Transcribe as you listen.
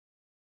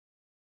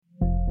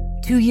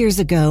2 years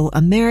ago,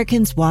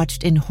 Americans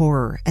watched in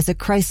horror as a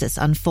crisis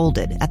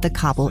unfolded at the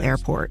Kabul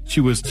airport.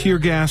 She was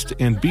tear-gassed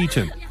and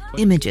beaten.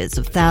 Images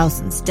of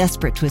thousands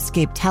desperate to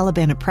escape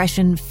Taliban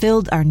oppression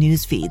filled our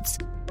news feeds.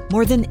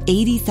 More than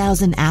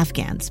 80,000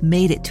 Afghans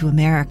made it to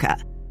America.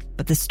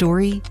 But the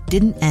story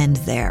didn't end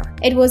there.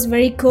 It was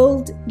very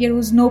cold. There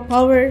was no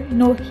power,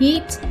 no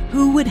heat.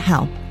 Who would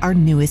help our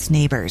newest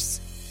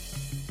neighbors?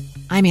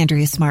 I'm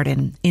Andrea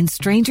Smartin. In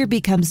Stranger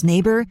Becomes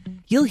Neighbor,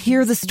 you'll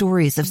hear the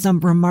stories of some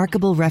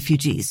remarkable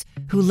refugees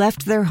who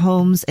left their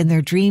homes and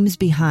their dreams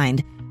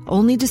behind,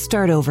 only to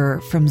start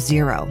over from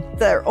zero.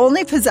 Their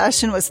only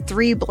possession was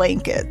 3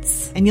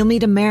 blankets. And you'll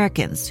meet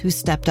Americans who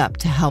stepped up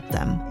to help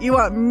them. You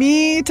want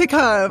me to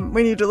come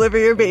when you deliver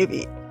your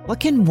baby. What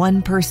can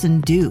one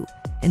person do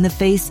in the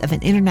face of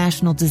an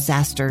international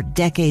disaster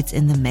decades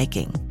in the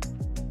making?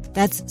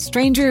 That's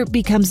Stranger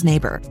Becomes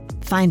Neighbor.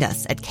 Find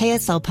us at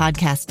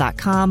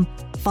kslpodcast.com.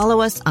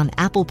 Follow us on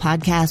Apple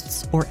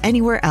Podcasts or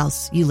anywhere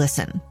else you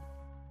listen.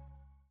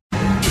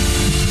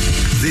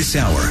 This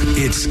hour,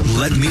 it's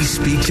Let Me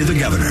Speak to the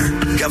Governor.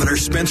 Governor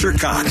Spencer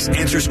Cox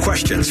answers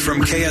questions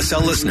from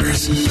KSL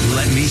listeners.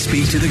 Let Me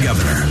Speak to the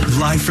Governor.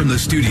 Live from the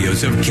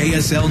studios of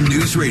KSL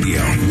News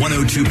Radio,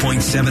 102.7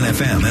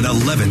 FM and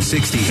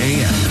 1160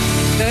 AM.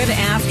 Good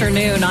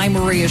afternoon. I'm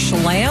Maria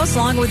Chaleos,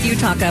 along with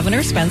Utah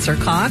Governor Spencer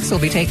Cox. We'll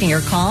be taking your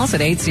calls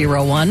at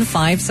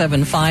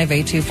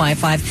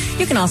 801-575-8255.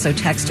 You can also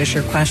text us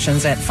your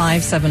questions at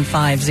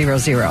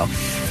 57500.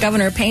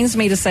 Governor, it pains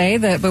me to say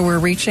that we're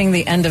reaching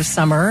the end of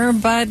summer,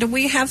 but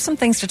we have some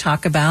things to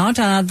talk about.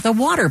 The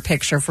water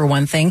picture, for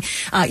one thing.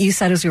 You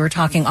said as we were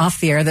talking off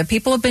the air that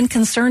people have been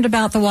concerned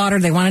about the water.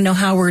 They want to know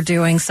how we're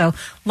doing, so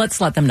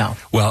let's let them know.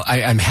 Well,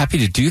 I'm happy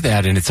to do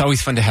that, and it's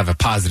always fun to have a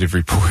positive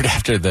report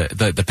after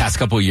the past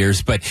couple of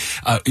years. But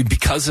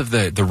because of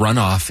the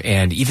runoff,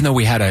 and even though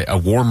we had a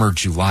warmer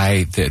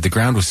July, the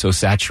ground was so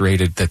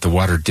saturated that the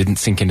water didn't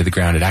sink into the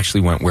ground. It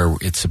actually went where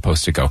it's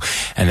supposed to go,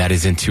 and that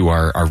is into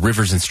our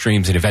rivers and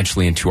streams and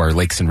eventually into our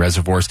lakes and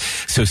reservoirs.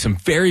 So some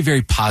very,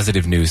 very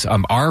positive news.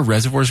 Our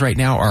reservoirs right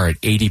now are at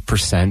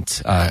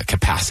 80%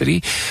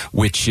 capacity,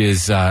 which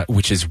is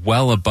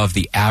well above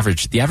the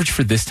average. The average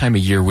for this time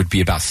of year would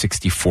be about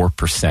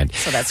 64%.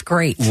 So that's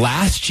great.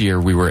 Last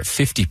year, we were at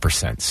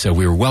 50%. So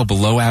we were well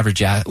below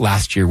average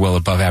last year, well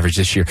above average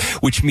this year,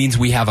 which means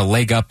we have a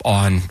leg up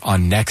on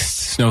next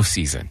snow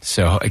season.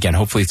 So again,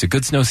 hopefully it's a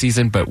good snow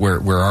season, but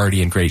we're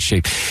already in great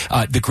shape.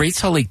 The Great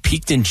Salt Lake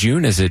peaked in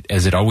June, as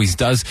it always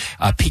does,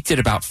 peaked at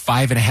about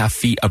 5.5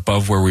 feet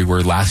above where we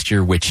were last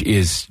year, which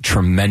is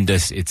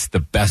tremendous. It's the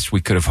best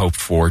we could have hoped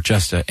for.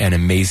 Just an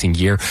amazing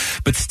year,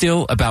 but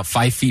still about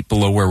 5 feet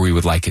below where we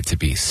would like it to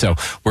be. So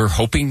we're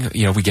hoping,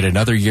 we get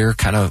another year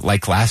kind of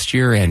like last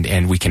year,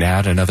 and we can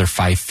add another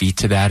 5 feet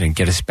to that and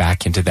get us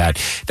back into that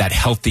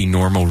healthy,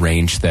 normal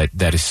range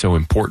that is so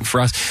important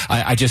for us.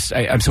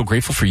 I'm so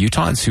grateful for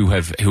Utahns who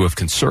have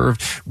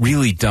conserved,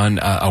 really done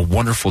a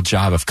wonderful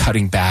job of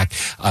cutting back,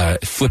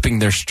 flipping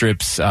their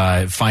strips,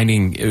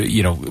 finding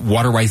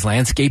water-wise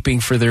landscaping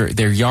for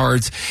their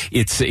yards.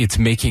 It's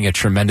making a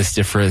tremendous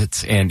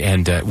difference,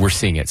 and we're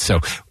seeing it.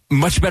 So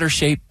much better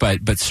shape,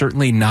 but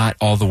certainly not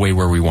all the way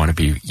where we want to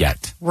be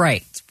yet.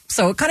 Right.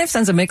 So it kind of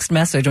sends a mixed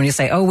message when you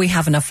say, oh, we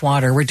have enough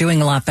water, we're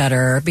doing a lot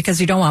better, because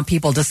you don't want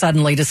people to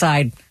suddenly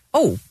decide,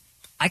 oh,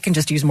 I can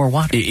just use more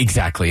water.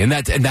 Exactly. And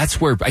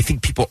that's where I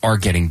think people are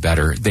getting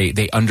better.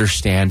 They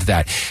understand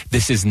that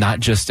this is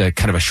not just a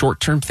kind of a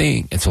short-term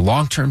thing. It's a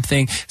long-term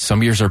thing.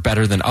 Some years are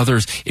better than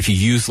others. If you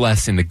use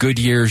less in the good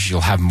years,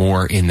 you'll have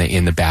more in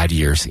the bad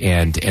years.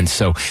 And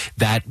so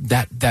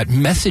that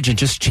message and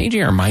just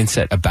changing our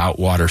mindset about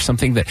water,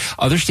 something that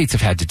other states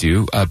have had to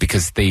do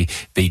because they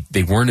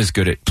weren't as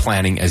good at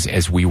planning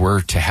as we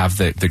were to have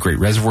the great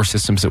reservoir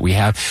systems that we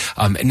have.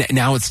 And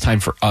now it's time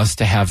for us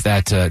to have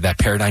that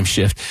paradigm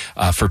shift,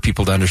 for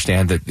people to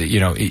understand that,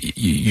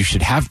 you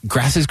should have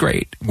grass is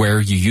great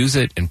where you use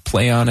it and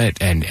play on it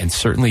and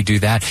certainly do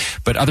that.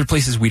 But other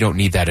places we don't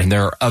need that. And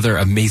there are other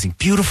amazing,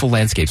 beautiful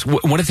landscapes. One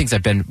of the things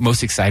I've been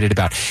most excited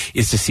about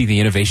is to see the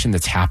innovation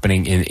that's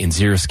happening in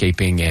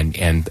xeriscaping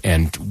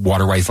and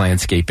water-wise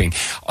landscaping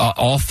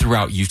all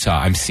throughout Utah.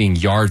 I'm seeing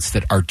yards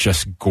that are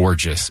just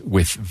gorgeous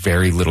with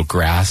very little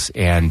grass,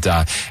 and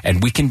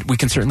we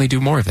can certainly do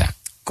more of that.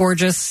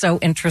 Gorgeous, so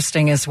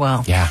interesting as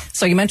well. Yeah.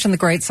 So you mentioned the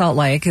Great Salt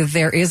Lake.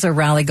 There is a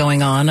rally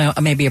going on,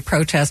 maybe a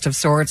protest of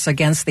sorts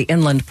against the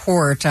inland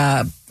port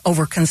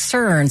over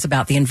concerns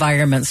about the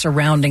environment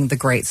surrounding the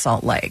Great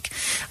Salt Lake.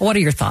 What are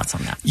your thoughts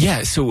on that?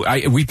 Yeah, so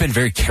we've been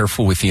very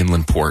careful with the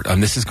inland port.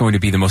 This is going to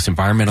be the most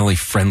environmentally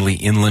friendly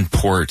inland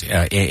port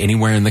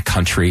anywhere in the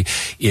country.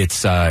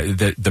 It's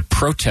the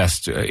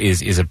protest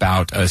is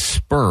about a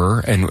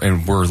spur,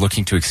 and we're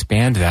looking to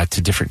expand that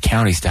to different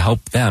counties to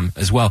help them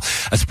as well.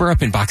 A spur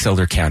up in Box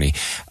Elder County,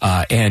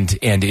 and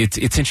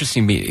it's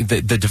interesting to me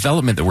the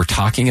development that we're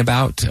talking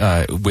about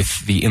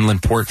with the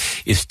inland port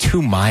is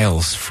 2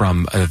 miles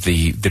from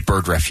the the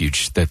bird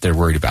refuge that they're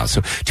worried about.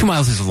 So 2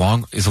 miles is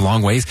a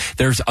long ways.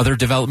 There's other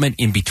development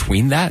in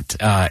between that,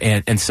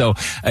 and so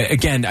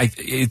again,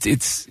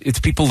 it's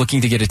people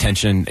looking to get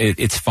attention.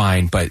 It's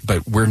fine, but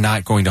we're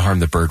not going to harm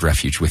the bird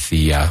refuge with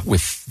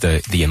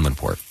the inland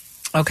port.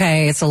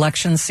 Okay, it's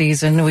election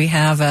season. We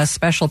have a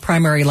special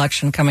primary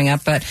election coming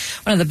up, but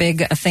one of the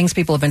big things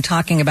people have been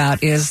talking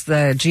about is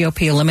the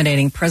GOP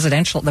eliminating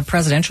the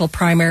presidential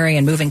primary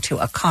and moving to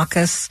a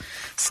caucus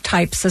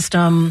type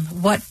system.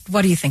 What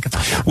do you think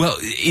about that? Well,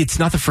 it's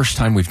not the first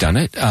time we've done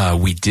it.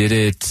 We did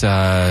it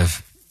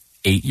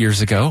 8 years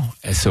ago.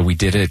 So we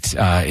did it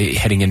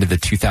heading into the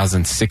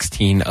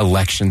 2016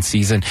 election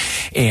season,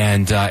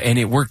 and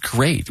it worked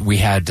great. We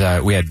had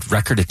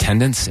record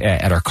attendance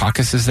at our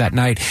caucuses that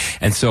night,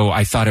 and so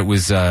I thought it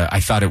was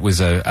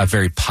a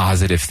very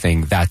positive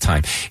thing that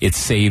time. It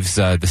saves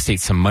the state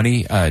some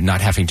money,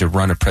 not having to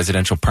run a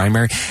presidential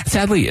primary.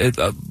 Sadly,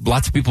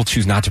 lots of people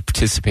choose not to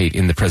participate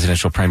in the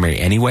presidential primary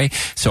anyway,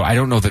 so I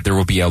don't know that there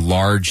will be a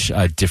large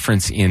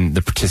difference in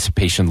the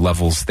participation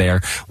levels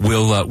there.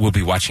 We'll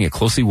be watching it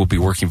closely. We'll be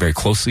working very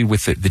closely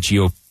with the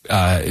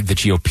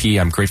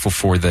GOP. I'm grateful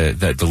for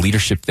the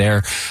leadership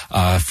there,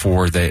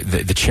 for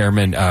the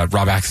chairman.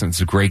 Rob Axel's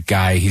a great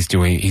guy. He's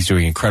doing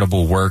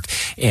incredible work,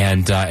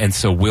 and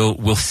so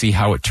we'll see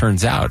how it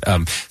turns out.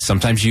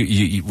 Sometimes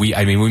we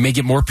may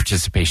get more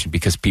participation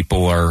because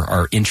people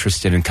are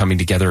interested in coming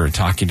together and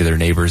talking to their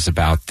neighbors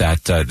about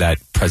that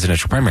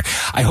presidential primary.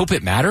 I hope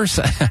it matters.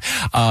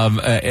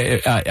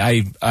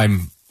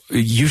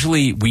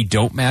 Usually we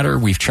don't matter.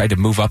 We've tried to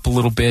move up a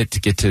little bit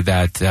to get to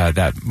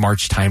that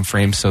March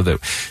timeframe so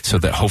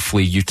that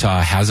hopefully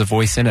Utah has a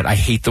voice in it. I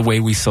hate the way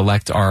we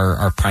select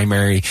our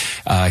primary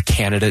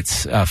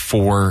candidates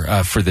for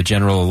the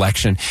general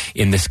election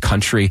in this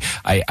country.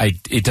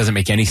 It doesn't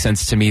make any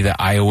sense to me that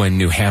Iowa and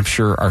New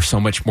Hampshire are so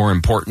much more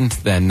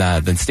important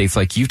than states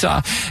like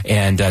Utah,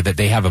 and that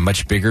they have a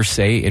much bigger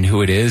say in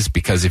who it is.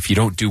 Because if you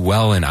don't do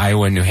well in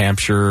Iowa and New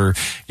Hampshire,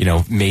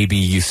 maybe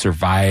you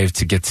survive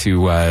to get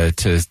to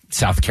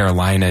South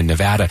Carolina and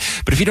Nevada.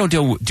 But if you don't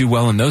do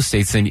well in those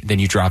states, then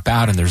you drop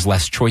out and there's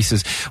less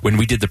choices. When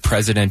we did the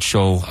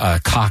presidential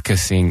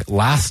caucusing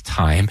last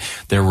time,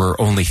 there were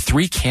only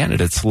 3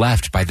 candidates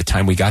left by the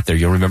time we got there.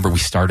 You'll remember we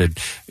started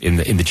in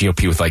the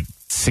GOP with like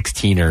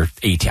 16 or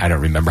 18, I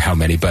don't remember how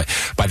many, but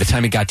by the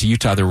time it got to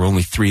Utah, there were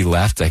only 3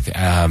 left.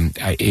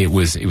 It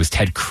was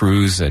Ted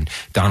Cruz and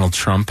Donald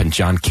Trump and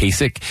John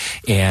Kasich,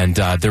 and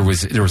there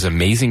was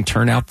amazing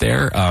turnout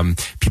there.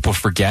 People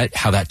forget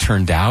how that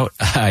turned out.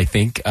 I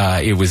think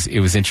it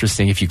was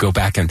interesting if you go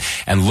back and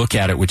look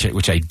at it,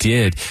 which I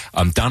did.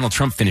 Donald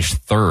Trump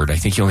finished 3rd. I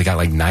think he only got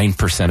like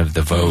 9% of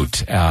the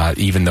vote,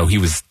 even though he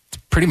was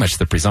pretty much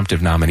the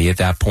presumptive nominee at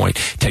that point.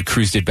 Ted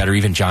Cruz did better.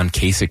 Even John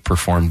Kasich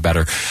performed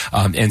better.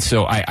 And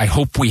so I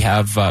hope we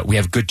have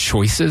good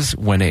choices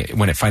when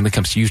it finally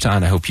comes to Utah,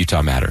 and I hope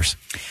Utah matters.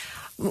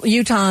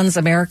 Utahns,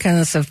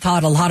 Americans have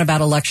thought a lot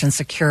about election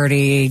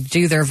security.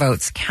 Do their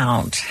votes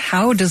count?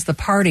 How does the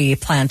party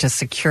plan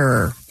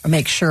to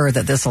make sure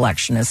that this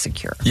election is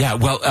secure? Yeah,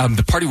 well,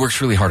 the party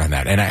works really hard on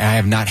that, and I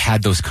have not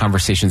had those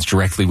conversations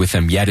directly with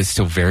them yet. It's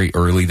still very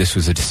early. This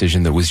was a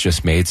decision that was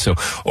just made. So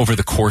over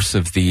the course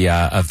of the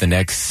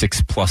next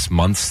 6+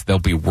 months, they'll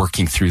be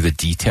working through the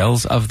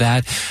details of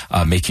that,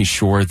 making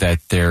sure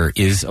that there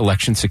is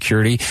election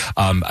security.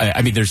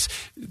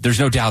 There's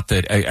no doubt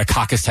that a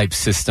caucus type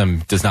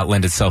system does not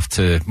lend itself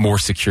to more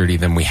security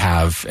than we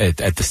have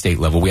at the state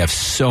level. We have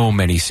so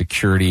many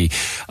security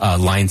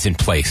lines in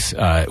place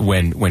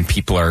when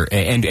people are,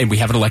 and we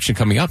have an election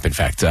coming up. In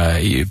fact,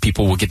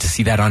 people will get to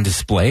see that on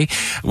display.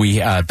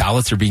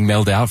 Ballots are being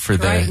mailed out for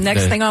the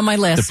next thing on my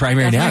list. The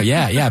primary now,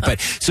 yeah. But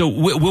so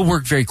we'll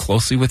work very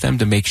closely with them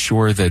to make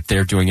sure that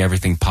they're doing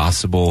everything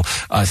possible.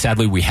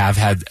 Sadly, we have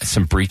had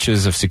some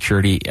breaches of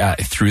security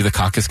through the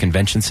caucus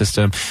convention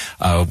system.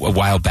 A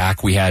while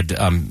back, we had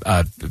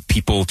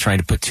people trying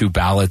to put 2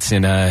 ballots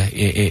in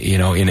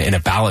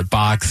a ballot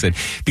box, and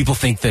people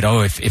think that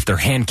if they're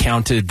hand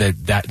counted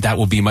that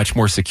will be much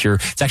more secure.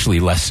 It's actually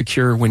less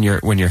secure when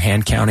you're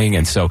hand counting,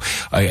 and so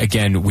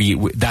again,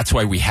 that's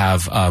why we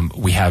have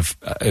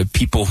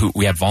people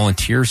we have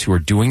volunteers who are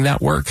doing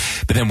that work,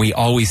 but then we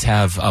always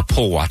have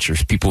poll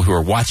watchers, people who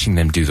are watching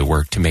them do the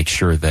work to make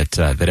sure that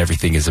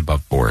everything is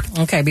above board.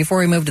 Okay, before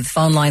we move to the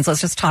phone lines,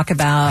 let's just talk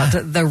about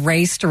the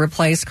race to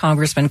replace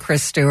Congressman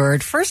Chris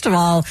Stewart. First of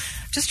all,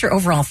 just your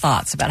overall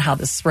thoughts about how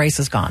this race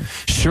has gone.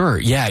 Sure.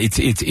 Yeah,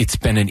 it's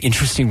been an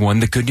interesting one.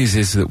 The good news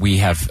is that we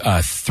have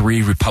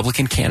 3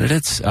 Republican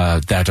candidates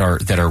that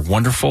are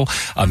wonderful.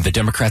 The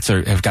Democrats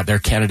have got their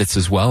candidates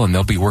as well, and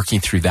they'll be working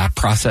through that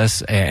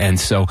process. And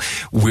so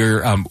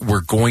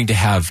we're going to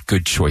have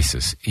good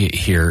choices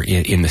here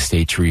in the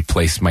state to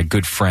replace my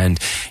good friend.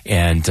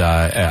 And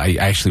I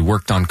actually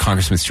worked on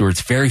Congressman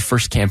Stewart's very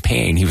first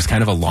campaign. He was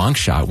kind of a long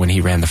shot when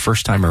he ran the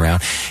first time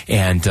around,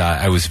 and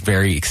I was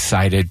very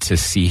excited to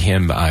see him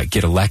him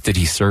get elected.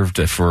 He served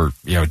for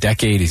a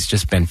decade. He's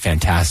just been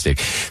fantastic.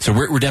 So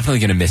we're definitely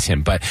going to miss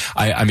him. But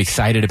I'm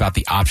excited about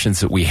the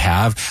options that we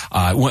have.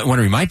 I want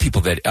to remind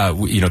people that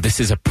this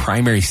is a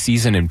primary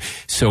season, and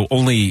so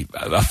only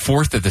a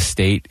fourth of the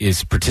state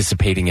is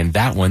participating in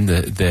that one,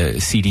 the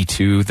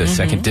CD2, the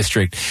second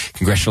district,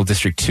 Congressional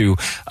District 2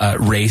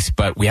 race.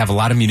 But we have a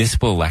lot of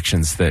municipal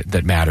elections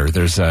that matter.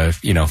 There's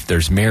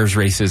there's mayor's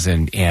races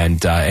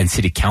and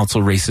city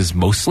council races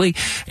mostly,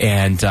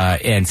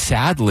 and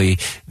sadly,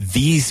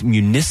 these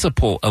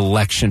municipal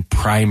election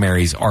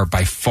primaries are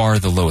by far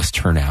the lowest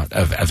turnout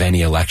of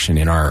any election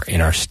in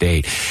our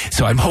state.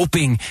 So I'm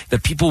hoping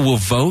that people will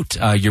vote.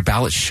 Your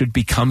ballot should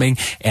be coming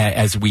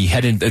as we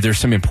head in. There's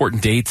some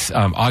important dates.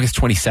 August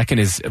 22nd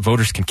is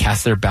voters can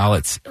cast their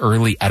ballots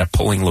early at a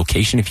polling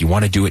location. If you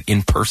want to do it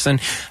in person,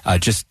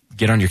 just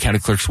get on your county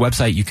clerk's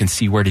website. You can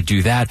see where to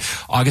do that.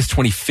 August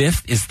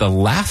 25th is the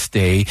last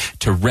day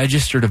to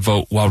register to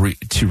vote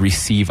to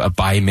receive a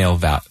by-mail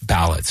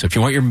ballot. So if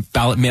you want your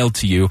ballot mailed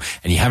to you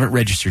and you haven't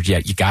registered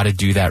yet, you got to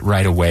do that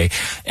right away.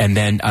 And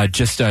then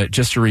just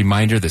a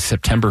reminder that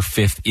September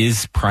 5th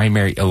is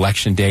primary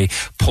election day.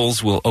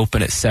 Polls will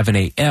open at 7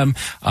 a.m.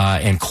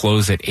 And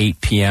close at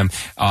 8 p.m.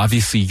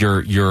 Obviously,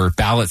 your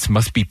ballots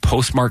must be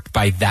postmarked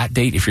by that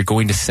date. If you're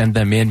going to send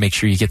them in, make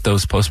sure you get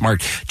those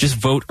postmarked. Just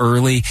vote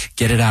early,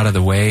 get it out of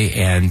the way,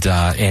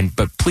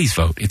 but please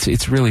vote.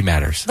 It really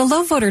matters. The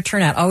low voter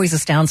turnout always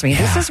astounds me.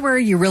 Yeah. This is where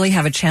you really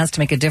have a chance to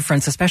make a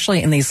difference,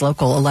 especially in these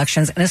local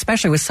elections, and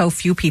especially with so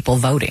few people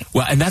voting.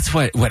 Well, and that's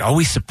what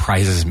always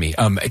surprises me.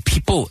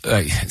 People,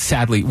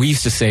 sadly, we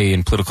used to say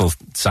in political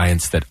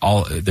science that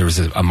there was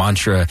a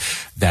mantra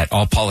that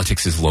all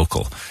politics is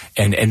local,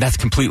 and that's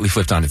completely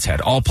flipped on its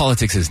head. All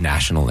politics is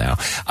national now.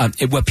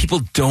 What people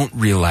don't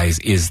realize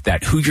is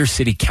that who your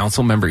city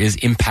council member is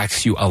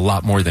impacts you a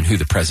lot more than who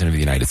the president of the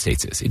United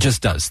States is. It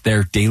just does.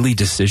 Their daily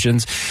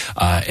decisions,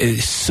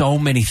 so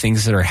many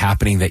things that are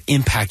happening that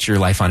impact your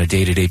life on a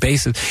day-to-day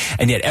basis,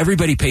 and yet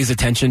everybody pays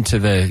attention to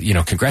the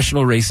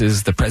congressional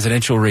races, the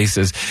presidential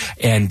races,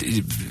 and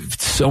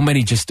so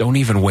many just don't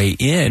even weigh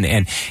in.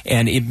 And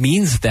it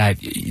means that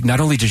not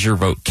only does your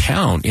vote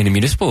count in a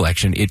municipal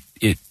election,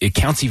 it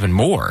counts even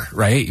more,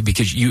 right?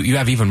 Because you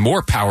have even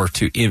more power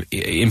to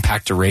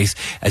impact a race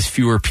as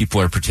fewer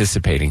people are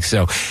participating.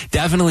 So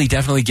definitely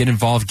get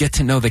involved, get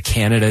to know the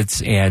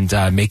candidates, and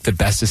make the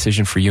best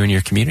decision for you and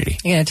your community.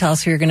 You going to tell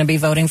us who you're going to be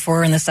voting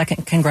for in the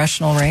second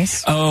congressional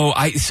race? We're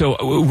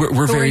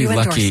very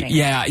lucky. Endorsing?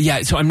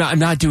 Yeah. So I'm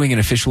not doing an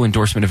official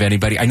endorsement of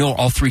anybody. I know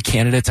all three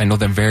candidates. I know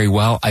them very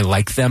well. I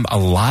like them a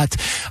lot.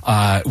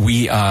 I've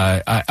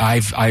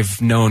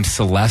known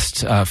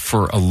Celeste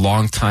for a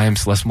long time.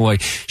 Celeste Malloy.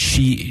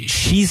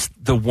 She's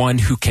the one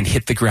who can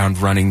hit the ground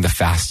running the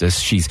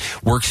fastest. She's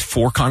works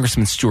for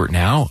Congressman Stewart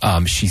now.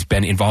 She's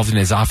been involved in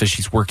his office.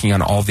 She's working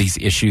on all these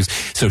issues.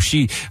 So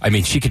she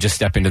could just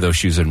step into those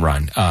shoes and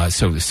run.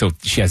 So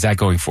she has that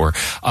going for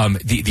her.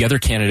 The other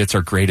candidates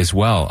are great as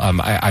well.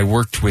 I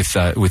worked with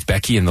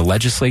Becky in the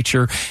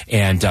legislature,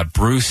 and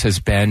Bruce has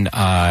been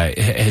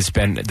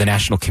the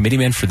national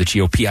committeeman for the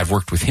GOP. I've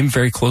worked with him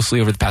very closely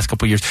over the past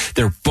couple of years.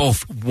 They're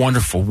both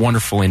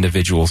wonderful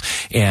individuals,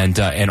 and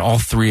all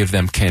three of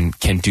them can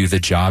do the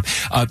job.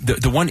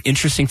 The one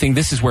interesting thing,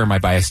 this is where my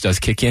bias does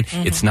kick in.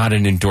 Mm-hmm. It's not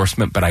an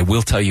endorsement, but I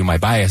will tell you my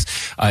bias.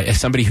 As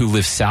somebody who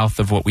lives south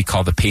of what we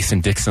call the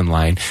Payson-Dixon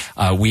line,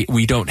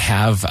 we don't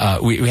have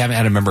we haven't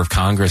had a member of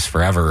Congress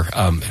forever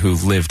who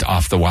lived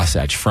off the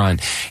Wasatch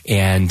Front,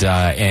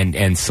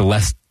 and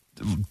Celeste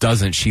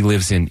doesn't. She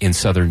lives in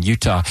southern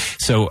Utah.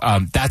 So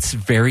that's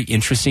very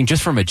interesting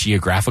just from a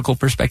geographical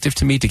perspective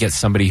to me, to get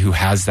somebody who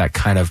has that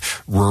kind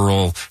of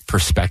rural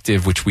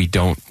perspective, which we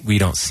don't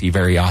see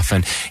very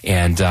often.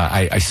 And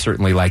I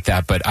certainly like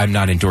that, but I'm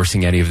not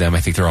endorsing any of them.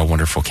 I think they're all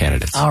wonderful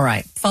candidates. All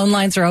right. Phone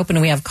lines are open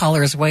and we have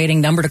callers waiting.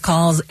 Number to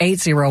call is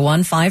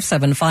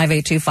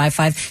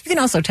 801-575-8255. You can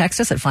also text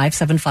us at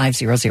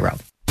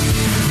 57500.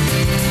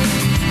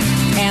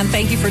 And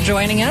thank you for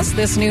joining us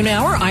this noon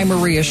hour. I'm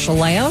Maria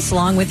Shilaos,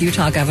 along with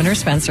Utah Governor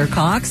Spencer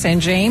Cox.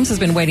 And James has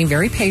been waiting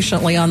very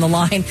patiently on the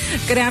line.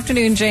 Good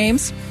afternoon,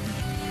 James.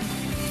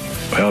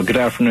 Well, good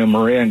afternoon,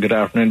 Maria, and good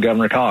afternoon,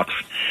 Governor Cox.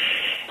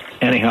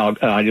 Anyhow,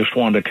 I just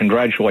wanted to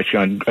congratulate you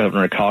on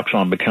Governor Cox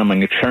on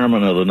becoming a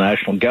chairman of the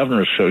National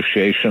Governors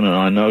Association, and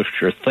I noticed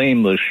your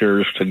theme this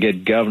year is to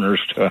get governors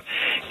to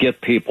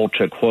get people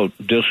to, quote,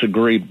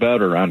 disagree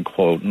better,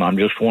 unquote. And I'm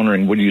just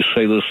wondering, would you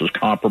say this is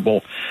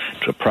comparable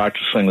to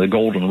practicing the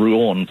golden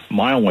rule? And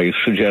my only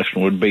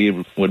suggestion would be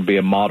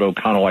a motto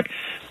kind of like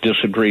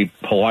disagree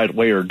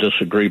politely or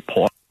disagree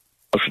positively.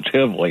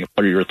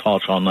 What are your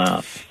thoughts on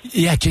that?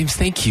 Yeah, James,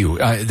 thank you.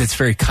 That's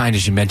very kind.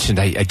 As you mentioned,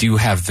 I do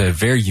have the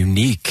very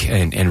unique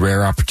and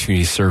rare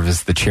opportunity to serve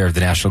as the chair of the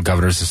National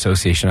Governors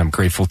Association. I'm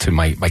grateful to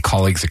my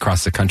colleagues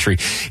across the country.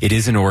 It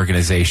is an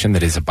organization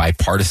that is a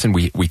bipartisan.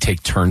 We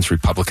take turns,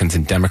 Republicans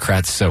and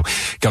Democrats. So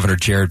Governor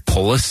Jared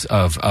Polis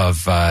of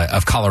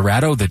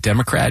Colorado, the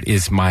Democrat,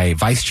 is my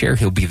vice chair.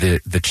 He'll be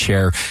the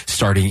chair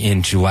starting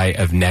in July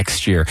of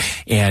next year.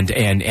 And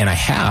I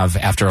have,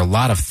 after a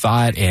lot of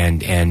thought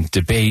and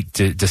debate,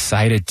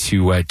 decided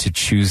to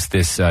choose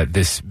this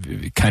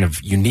kind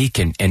of unique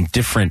and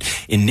different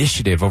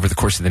initiative over the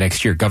course of the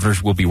next year.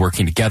 Governors will be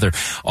working together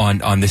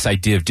on this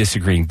idea of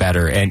disagreeing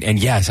better. And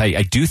yes,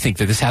 I do think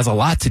that this has a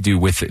lot to do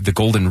with the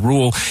Golden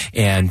Rule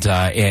and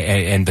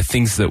the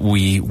things that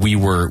we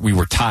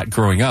were taught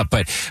growing up.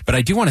 But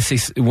I do want to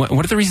say one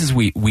of the reasons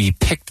we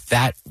picked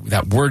that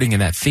wording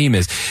and that theme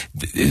is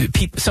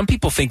some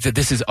people think that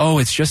this is,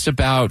 it's just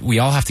about we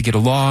all have to get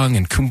along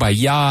and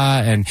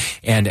kumbaya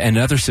and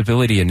another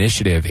civility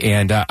initiative.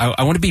 And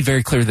I want to be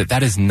very clear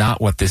that is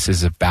not what this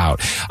is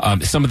about.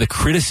 Some of the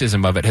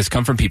criticism of it has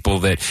come from people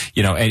that,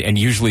 and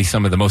usually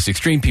some of the most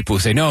extreme people who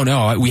say,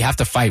 no, we have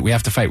to fight.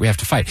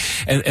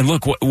 And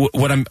look,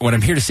 what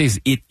I'm here to say is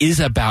it is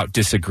about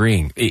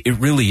disagreeing. It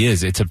really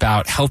is. It's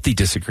about healthy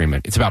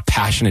disagreement. It's about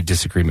passionate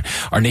disagreement.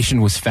 Our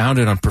nation was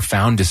founded on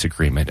profound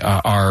disagreement.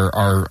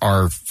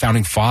 Our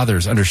founding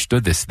fathers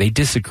understood this. They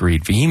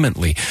disagreed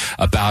vehemently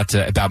about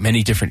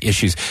many different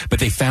issues, but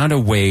they found a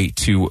way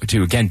to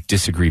again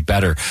disagree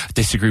better,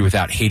 disagree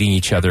without hating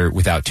each other,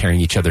 without tearing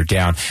each other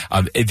down.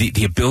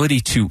 The ability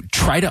to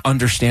try to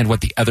understand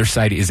what the other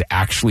side is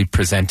actually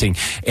presenting,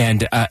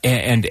 and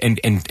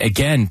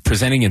again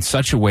presenting in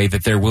such a way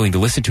that they're willing to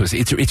listen to us.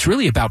 It's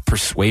really about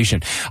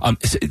persuasion.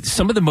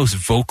 Some of the most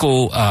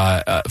vocal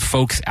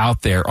folks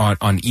out there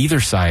on either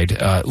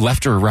side,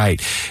 left or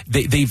right,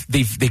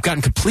 they've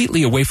gotten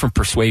completely away from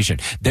persuasion.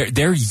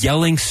 They're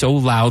yelling so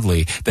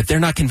loudly that they're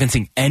not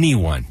convincing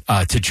anyone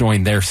to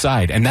join their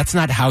side, and that's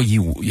not how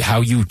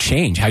you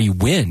change, how you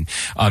win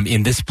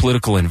in this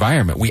political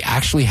environment. We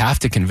actually have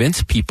to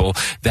convince people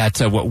that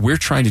what we're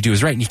trying to do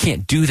is right, and you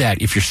can't do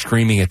that if you're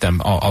screaming at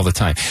them all the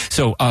time.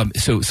 So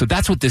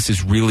that's what this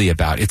is really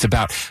about. It's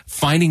about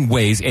finding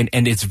ways, and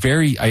it's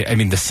very, I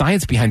mean, the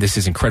science behind this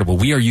is incredible.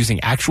 We are using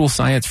actual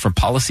science from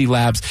policy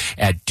labs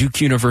at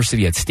Duke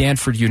University, at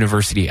Stanford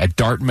University, at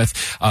Dartmouth,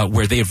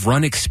 where they have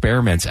run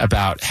experiments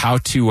about how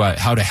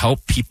to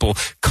help people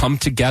come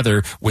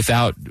together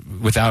without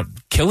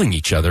killing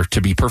each other,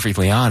 to be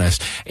perfectly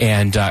honest,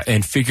 and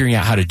figuring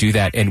out how to do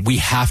that. And we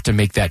have to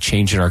make that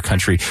change in our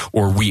country,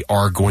 or we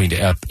are going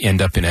to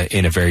end up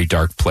in a very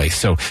dark place.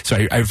 So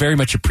I very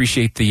much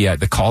appreciate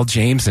the call,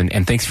 James,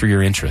 and thanks for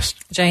your interest.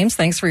 James,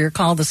 thanks for your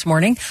call this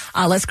morning.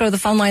 Let's go to the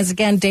phone lines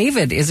again.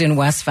 David is in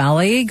West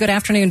Valley. Good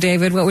afternoon,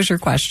 David. What was your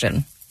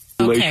question?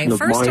 Okay,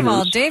 first of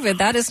all, David,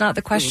 that is not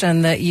the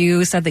question that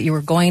you said that you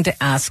were going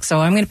to ask. So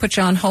I'm going to put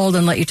you on hold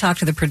and let you talk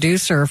to the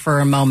producer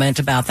for a moment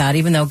about that,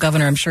 even though,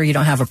 Governor, I'm sure you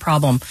don't have a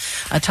problem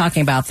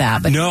talking about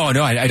that. But No, I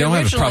don't have a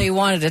problem. Originally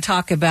wanted to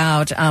talk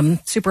about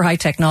super high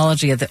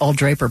technology at the old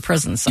Draper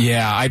prison. So.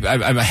 Yeah,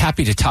 I'm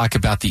happy to talk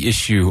about the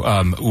issue.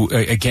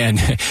 Again,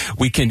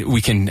 we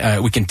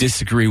can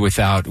disagree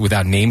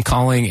without name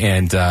calling,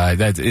 and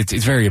that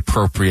it's very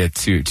appropriate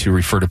to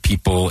refer to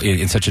people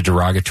in such a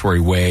derogatory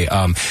way.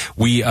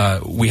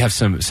 We have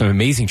some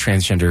amazing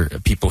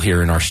transgender people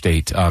here in our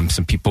state.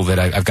 Some people that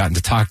I've gotten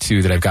to talk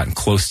to, that I've gotten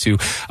close to.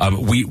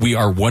 We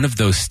are one of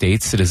those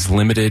states that has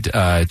limited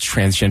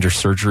transgender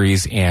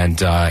surgeries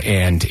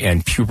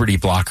and puberty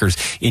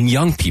blockers in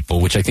young people,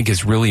 which I think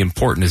is really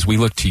important as we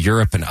look to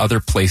Europe and other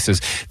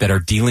places that are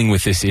dealing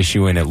with this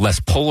issue in a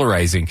less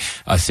polarizing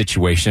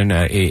situation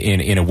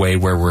in a way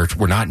where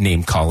we're not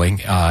name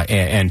calling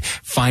and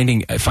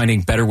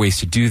finding better ways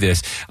to do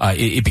this.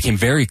 It became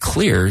very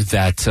clear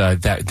that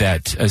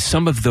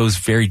some of those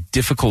very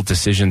difficult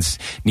decisions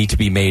need to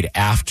be made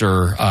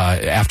after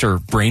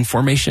brain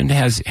formation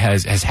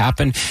has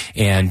happened,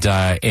 and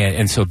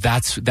so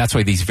that's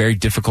why these very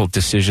difficult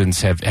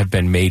decisions have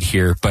been made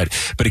here. But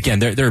again,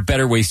 there are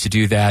better ways to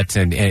do that,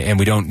 and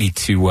we don't need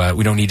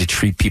to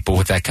treat people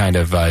with that kind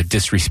of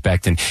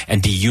disrespect and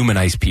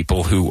dehumanize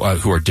people who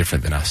are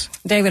different than us.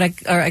 David,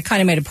 I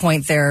kind of made a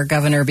point there,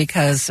 Governor,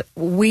 because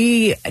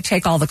we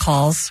take all the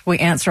calls, we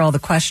answer all the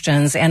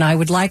questions, and I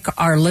would like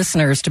our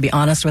listeners to be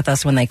honest with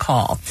us when they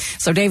call.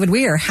 So, David,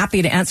 we are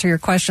happy to answer your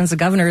questions. The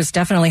governor is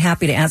definitely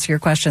happy to answer your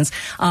questions.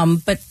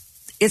 But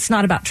it's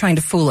not about trying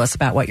to fool us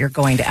about what you're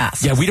going to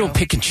ask. Yeah, we don't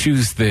pick and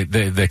choose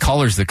the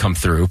callers that come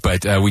through,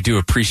 but we do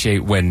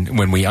appreciate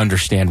when we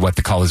understand what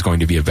the call is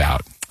going to be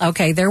about.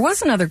 Okay, there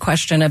was another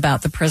question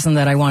about the prison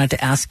that I wanted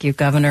to ask you,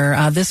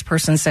 Governor. This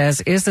person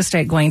says, is the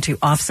state going to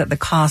offset the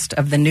cost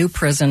of the new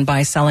prison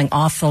by selling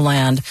off the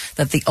land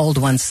that the old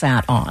one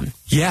sat on?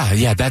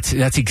 Yeah, that's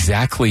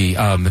exactly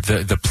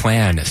the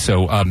plan.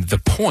 So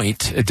the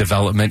Point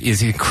development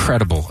is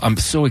incredible. I'm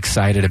so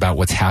excited about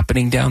what's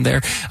happening down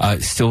there.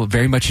 Still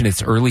very much in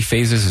its early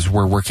phases as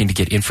we're working to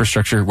get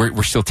infrastructure.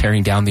 We're still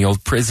tearing down the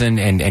old prison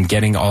and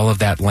getting all of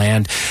that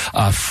land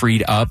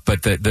freed up.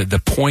 But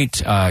the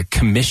Point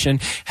Commission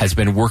has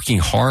been working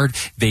hard.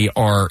 They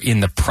are in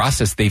the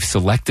process. They've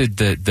selected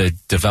the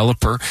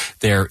developer.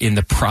 They're in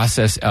the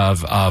process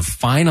of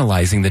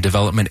finalizing the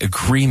development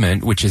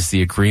agreement, which is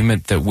the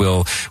agreement that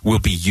will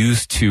be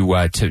used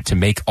to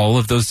make all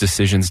of those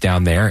decisions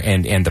down there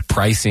and the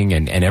pricing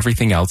and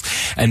everything else.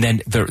 And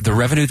then the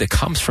revenue that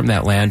comes from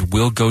that land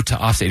will go to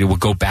offset. It will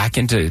go back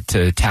into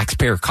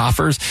taxpayer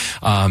coffers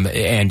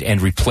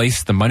and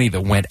replace the money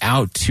that went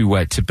out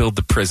to build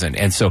the prison.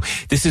 And so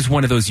this is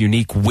one of those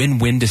unique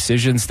win-win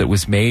decisions that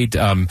was made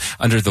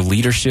under the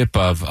leadership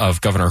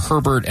of Governor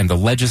Herbert and the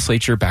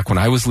legislature back when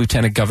I was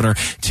lieutenant governor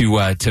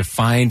to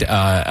find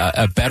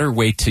a better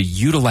way to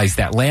utilize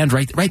that land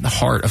right in the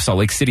heart of Salt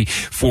Lake City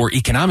for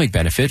economic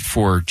benefit,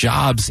 for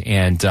jobs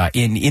and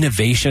in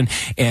innovation.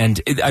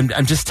 And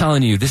I'm just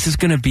telling you, this is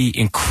going to be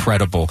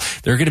incredible.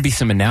 There are going to be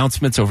some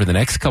announcements over the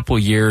next couple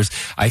of years.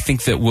 I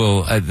think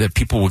that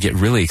people will get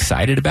really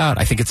excited about.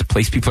 I think it's a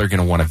place people are going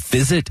to want to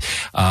visit.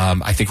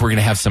 I think we're going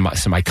to have some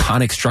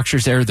iconic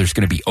structures there. There's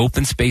going to be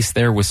open space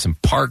there with some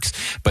parks,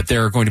 but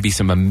there are going to be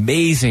some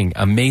amazing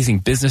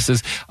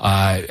businesses.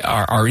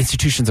 Our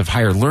institutions of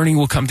higher learning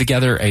will come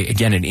together.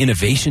 Again, an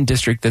innovation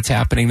district that's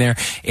happening there,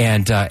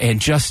 and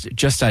just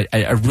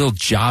a real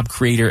job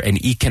creator,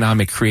 an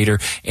economic creator,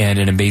 and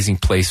an amazing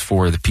place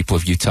for the people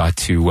of Utah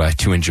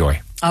to enjoy.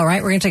 All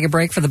right, we're going to take a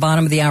break for the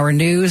bottom of the hour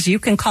news. You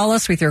can call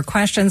us with your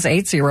questions,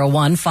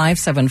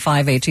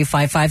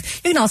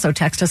 801-575-8255. You can also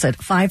text us at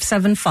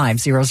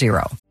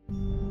 57500.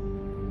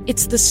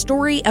 It's the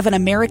story of an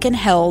American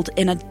held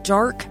in a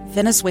dark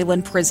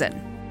Venezuelan prison.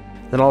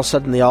 Then all of a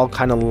sudden they all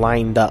kind of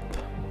lined up.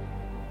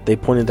 They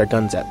pointed their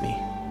guns at me.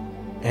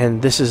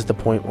 And this is the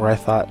point where I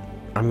thought,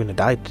 I'm going to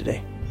die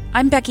today.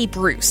 I'm Becky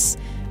Bruce.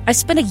 I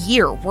spent a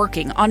year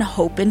working on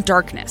Hope in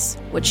Darkness,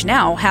 which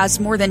now has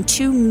more than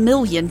 2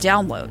 million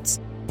downloads.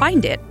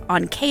 Find it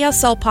on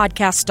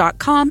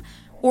kslpodcast.com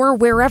or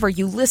wherever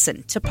you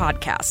listen to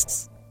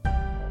podcasts.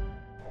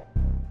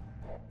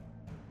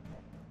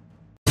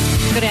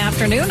 Good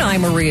afternoon.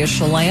 I'm Maria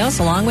Shilaos,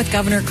 along with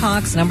Governor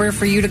Cox. Number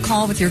for you to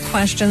call with your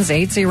questions,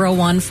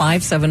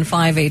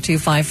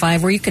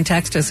 801-575-8255, or you can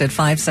text us at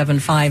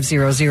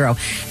 57500.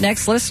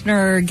 Next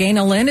listener,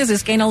 Gaina Lynn. Is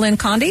this Gaina Lynn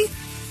Condi?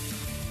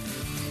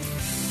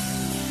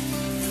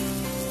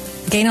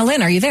 Gaina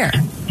Lynn, are you there?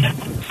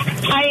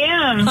 I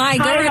am. Hi,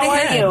 go right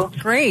ahead. How are you?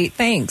 Great,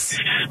 thanks.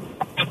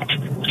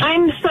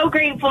 I'm so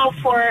grateful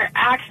for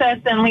access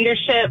and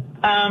leadership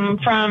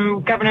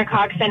from Governor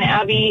Cox and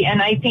Abby,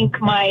 and I think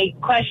my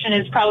question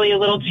is probably a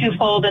little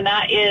twofold, and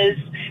that is,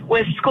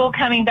 with school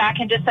coming back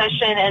into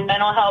session and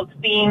mental health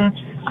being,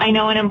 I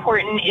know, an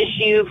important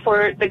issue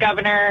for the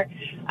governor,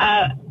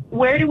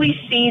 where do we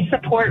see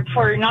support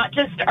for not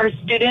just our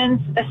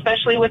students,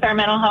 especially with our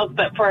mental health,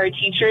 but for our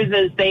teachers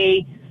as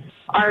they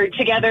are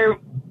together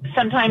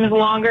sometimes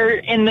longer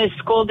in the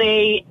school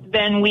day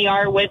than we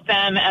are with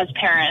them as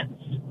parents?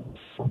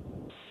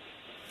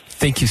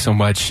 Thank you so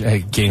much,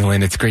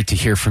 Gaylin. It's great to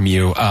hear from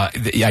you.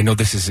 I know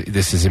this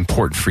is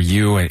important for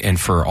you and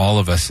for all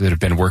of us that have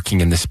been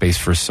working in this space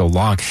for so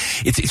long.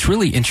 It's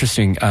really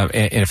interesting, and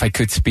if I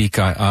could speak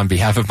on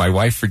behalf of my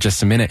wife for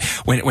just a minute,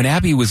 when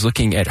Abby was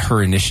looking at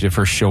her initiative,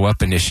 her Show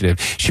Up initiative,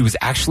 she was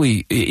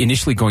actually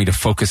initially going to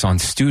focus on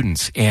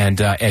students,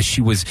 and as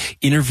she was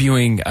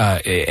interviewing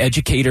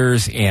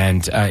educators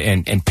and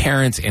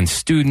parents and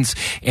students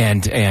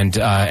and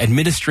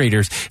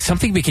administrators,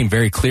 something became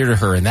very clear to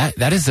her, and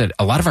that is that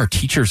a lot of our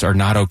teachers are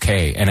not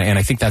okay. And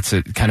I think that's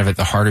kind of at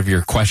the heart of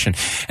your question.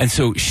 And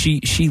so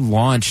she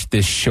launched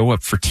this Show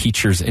Up for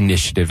Teachers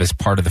initiative as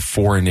part of the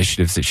 4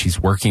 initiatives that she's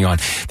working on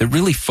that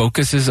really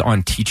focuses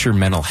on teacher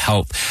mental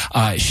health.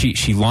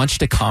 She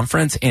launched a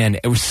conference, and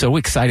it was so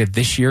excited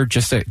this year.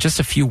 Just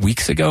a few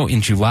weeks ago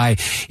in July,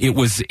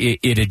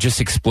 it had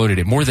just exploded.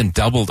 It more than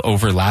doubled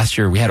over last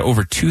year. We had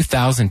over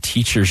 2,000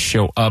 teachers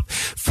show up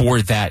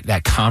for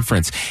that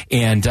conference,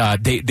 and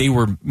they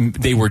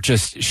were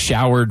just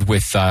showered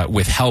with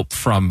help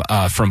from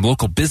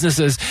local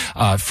businesses,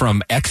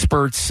 from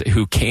experts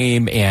who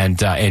came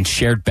and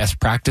shared best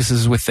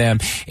practices with them,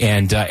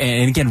 and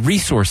again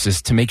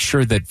resources to make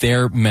sure that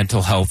their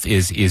mental health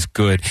is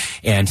good,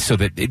 and so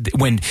that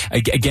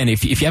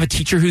if you have a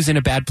teacher who's in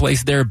a bad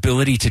place, their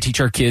ability to teach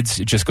our kids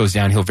just goes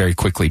downhill very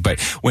quickly. But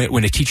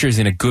when a teacher is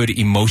in a good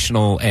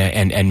emotional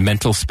and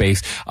mental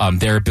space,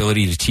 their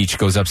ability to teach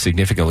goes up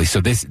significantly. So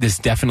this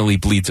definitely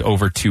bleeds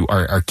over to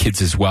our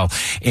kids as well.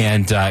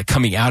 And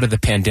coming out of the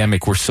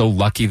pandemic, we're so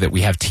lucky that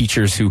we have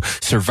teachers who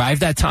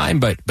survived that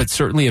time, but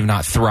certainly have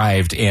not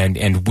thrived,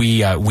 and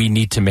we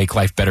need to make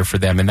life better for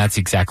them, and that's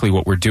exactly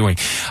what we're doing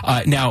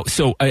now.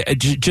 So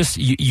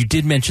you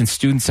did mention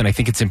students, and I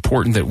think it's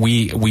important that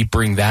we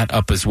bring that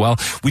up as well.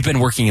 We've been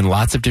working in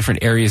lots of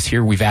different areas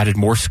here. We've added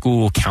more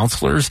school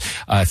counselors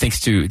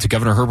thanks to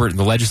Governor Herbert and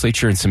the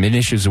legislature, and some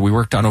initiatives that we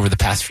worked on over the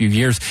past few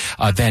years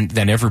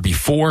than ever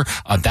before.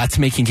 That's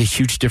making a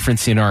huge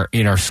difference in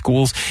our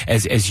schools.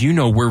 As you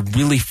know, we're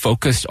really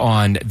focused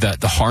on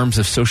the harms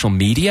of social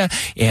media,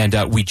 and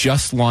we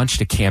just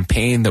launched a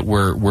campaign that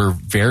we're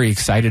very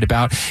excited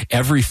about.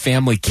 Every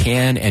family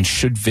can and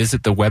should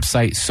visit the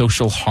website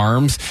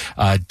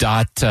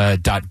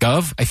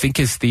socialharms.gov. I think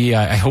is the.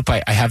 I hope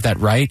I have that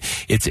right.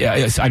 It's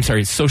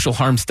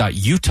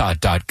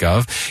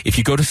socialharms.utah.gov. If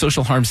you go to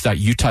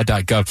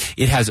socialharms.utah.gov,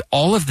 it has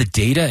all of the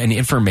data and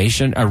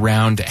information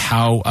around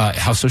how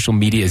social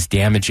media is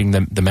damaging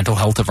the mental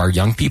health of our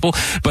young people.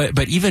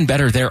 But even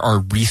better, there are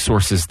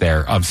resources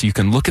there. So you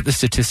can look at the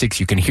statistics,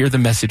 you can hear the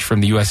message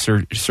from the U.S.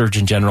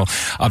 Surgeon General,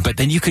 but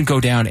then you can go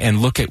down and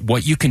look at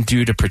what you can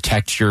do to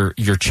protect your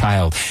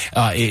child.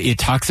 It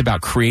talks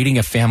about creating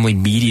a family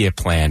media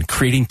plan,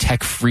 creating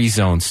tech-free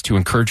zones to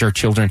encourage our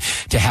children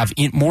to have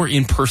more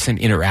in-person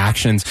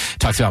interactions.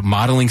 Talks about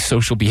modeling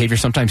social behavior.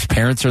 Sometimes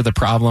parents are the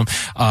problem.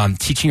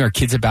 Teaching our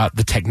kids about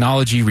the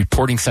technology,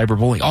 reporting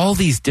cyberbullying, all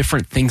these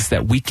different things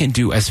that we can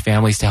do as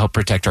families to help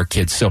protect our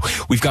kids. So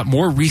we've got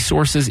more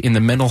resources in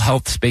the mental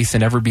health space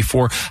than ever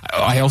before.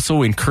 I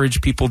also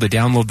encourage people to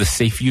download the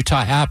Safe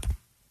Utah app.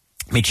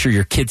 Make sure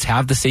your kids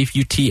have the Safe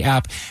UT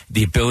app.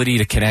 The ability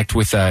to connect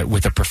with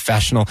a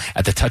professional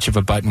at the touch of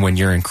a button when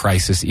you're in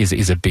crisis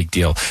is a big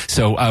deal.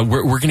 So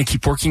we're going to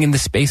keep working in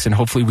this space, and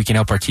hopefully we can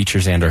help our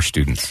teachers and our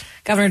students.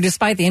 Governor,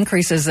 despite the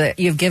increases that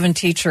you've given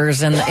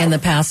teachers in the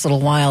past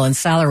little while in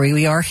salary,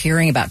 we are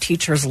hearing about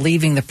teachers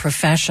leaving the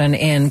profession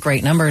in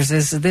great numbers.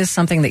 Is this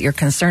something that you're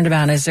concerned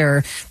about? Is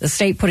there the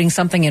state putting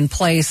something in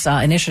place,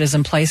 initiatives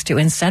in place to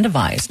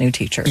incentivize new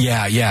teachers?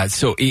 Yeah.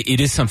 So it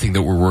is something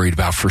that we're worried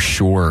about for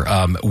sure.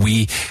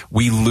 We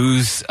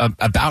lose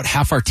about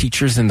half our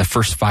teachers in the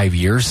first 5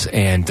 years,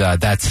 and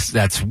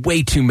that's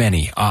way too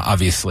many,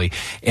 obviously.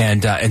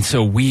 And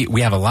so we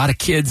have a lot of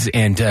kids,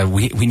 and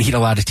we need a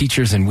lot of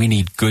teachers, and we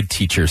need good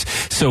teachers.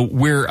 So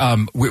we're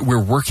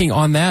working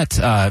on that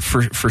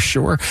for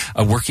sure.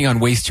 Working on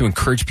ways to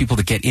encourage people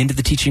to get into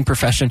the teaching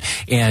profession,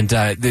 and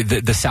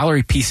the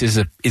salary piece is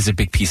a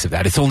big piece of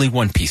that. It's only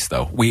one piece,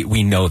 though.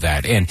 We know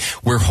that, and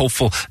we're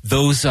hopeful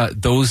those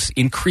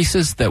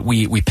increases that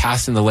we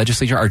passed in the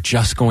legislature are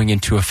just going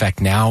into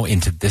effect now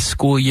into this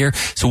school year.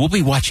 So we'll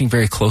be watching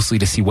very closely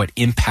to see what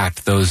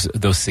impact those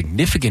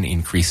significant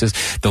increases,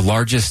 the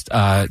largest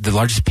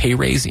pay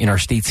raise in our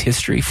state's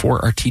history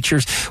for our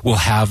teachers, will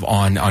have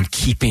on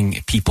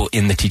keeping people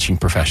in the teaching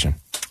profession.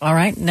 All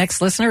right.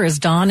 Next listener is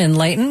Don in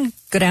Layton.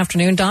 Good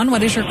afternoon, Don.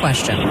 What is your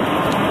question?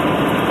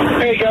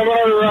 Hey,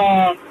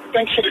 Governor.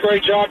 Thanks for the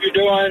great job you're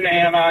doing,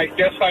 and I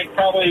guess I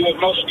probably, with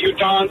most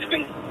Utahns,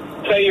 can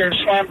say you're a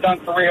slam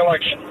dunk for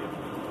re-election.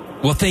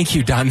 Well, thank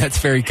you, Don. That's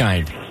very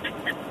kind.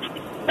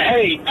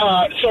 Hey,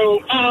 I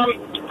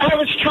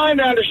was trying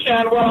to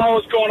understand what all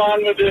was going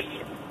on with this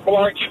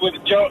malarkey with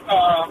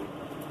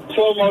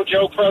Slow-Mo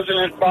Joe,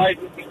 President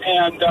Biden,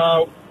 and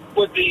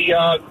with the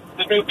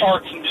new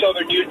parks in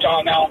southern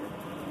Utah. Now,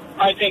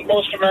 I think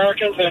most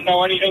Americans that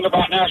know anything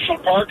about national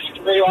parks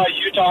realize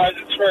Utah has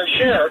its fair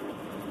share.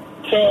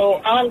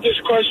 So I'm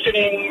just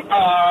questioning,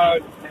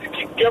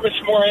 give us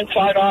more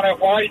insight on it.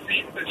 Why is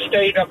the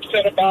state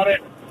upset about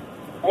it?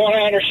 What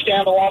I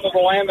understand, a lot of the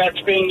land that's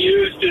being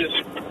used is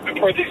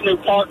for these new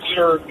parks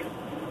or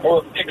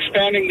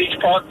expanding these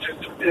parks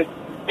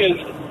is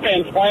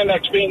land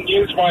that's being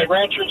used by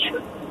ranchers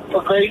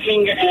for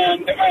grazing,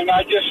 and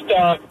I just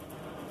kind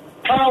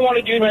of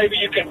want to maybe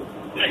you can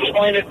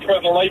explain it for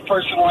the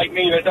layperson like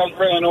me that doesn't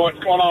really know what's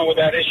going on with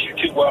that issue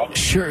too well.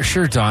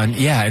 Sure, Don.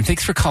 Yeah, and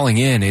thanks for calling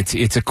in.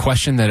 It's a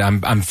question that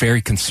I'm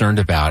very concerned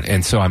about,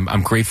 and so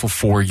I'm grateful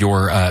for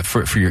your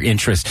for your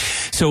interest.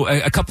 So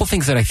a couple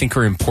things that I think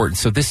are important.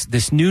 So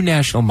this new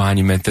national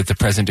monument that the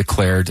president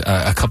declared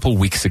a couple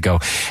weeks ago,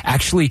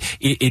 actually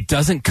it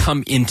doesn't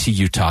come into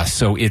Utah.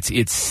 So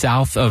it's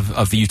south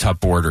of the Utah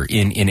border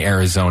in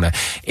Arizona,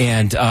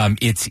 and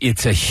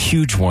it's a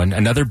huge one,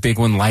 another big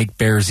one like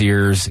Bears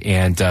Ears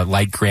and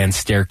like Grand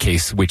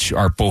Staircase, which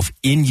are both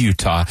in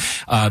Utah.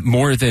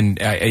 More than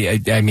I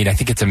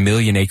think it's 1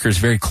 million acres,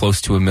 very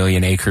close to 1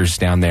 million acres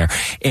down there.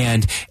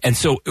 And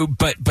so,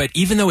 but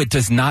even though it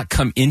does not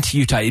come into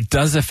Utah, it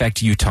does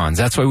affect Utahns.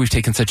 That's why we've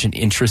taken such an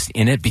interest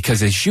in it,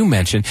 because as you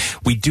mentioned,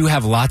 we do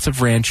have lots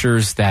of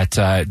ranchers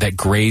that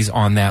graze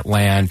on that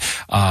land,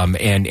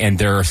 and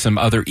there are some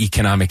other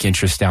economic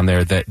interests down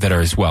there that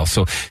are as well.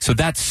 So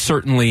that's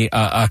certainly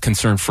a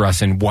concern for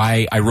us, and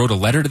why I wrote a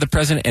letter to the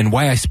president, and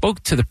why I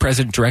spoke to the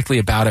president directly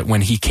about it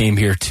when he came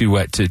here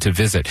to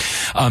visit.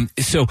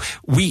 So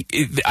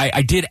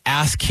I did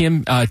ask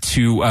him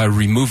to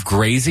remove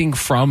grazing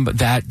from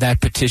that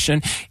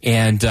petition,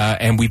 and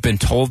we've been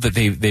told that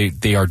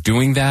they are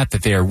doing that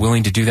they are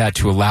willing to do that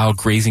to allow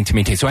grazing to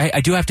maintain. So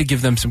I do have to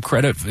give them some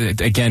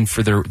credit again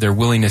for their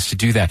willingness to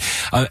do that.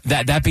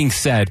 That being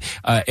said,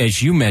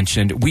 as you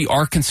mentioned, we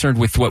are concerned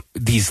with what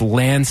these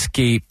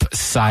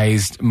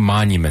landscape-sized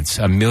monuments,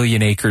 1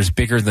 million acres,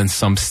 bigger than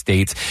some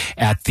states,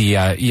 at the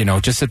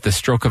just at the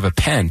stroke of a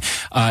pen.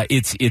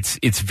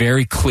 It's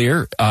very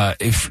clear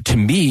to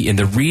me in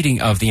the reading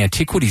of the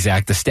Antiquities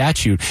Act, the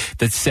statute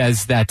that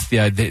says that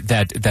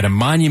that a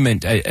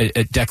monument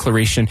a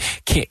declaration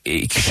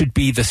should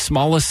be the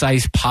smallest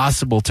size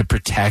possible to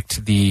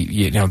protect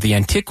the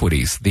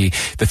antiquities, the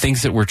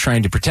things that we're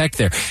trying to protect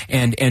there.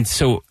 And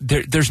so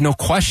there's no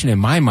question in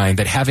my mind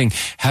that having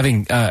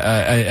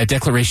a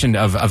declaration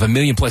of 1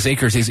 million plus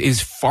acres is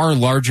far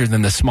larger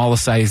than the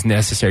smallest size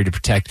necessary to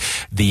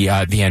protect the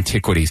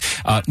antiquities.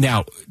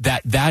 Now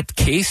that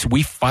case,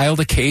 we filed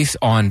a case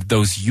on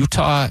those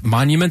Utah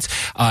monuments.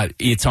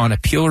 It's on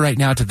appeal right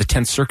now to the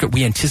 10th Circuit.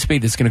 We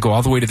anticipate it's going to go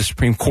all the way to the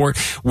Supreme Court.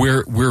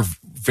 We're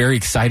very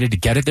excited to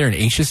get it there and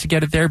anxious to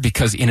get it there,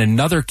 because in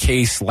another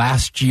case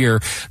last year,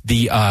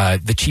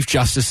 the Chief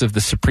Justice of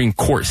the Supreme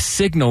Court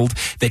signaled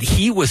that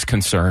he was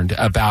concerned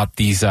about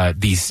these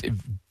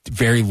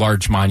very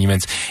large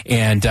monuments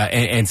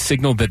and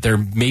signaled that there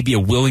may be a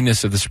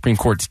willingness of the Supreme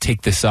Court to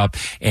take this up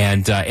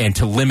and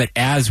to limit,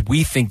 as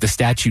we think the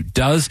statute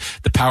does,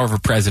 the power of a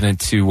president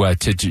to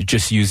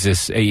just use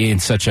this in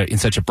such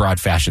a broad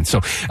fashion. So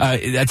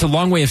that's a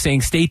long way of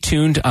saying stay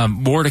tuned.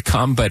 More to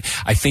come, but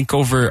I think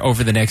over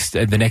the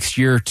next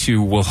year or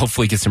two, we'll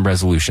hopefully get some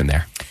resolution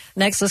there.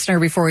 Next listener,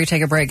 before we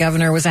take a break,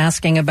 Governor was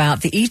asking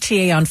about the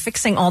ETA on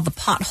fixing all the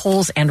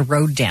potholes and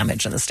road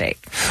damage in the state.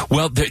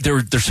 Well,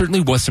 there certainly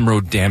was some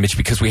road damage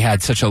because we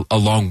had such a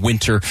long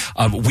winter.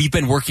 We've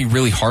been working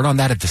really hard on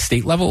that at the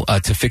state level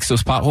to fix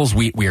those potholes.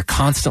 We are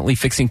constantly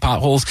fixing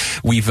potholes.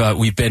 We've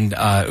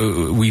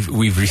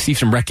received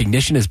some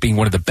recognition as being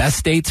one of the best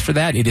states for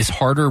that. It is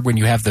harder when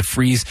you have the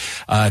freeze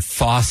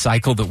thaw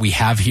cycle that we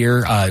have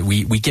here.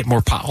 We get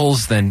more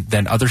potholes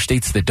than other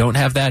states that don't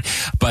have that.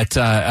 But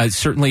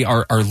certainly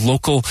our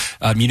local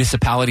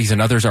municipalities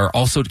and others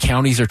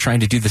counties are trying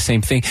to do the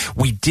same thing.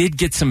 We did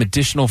get some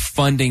additional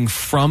funding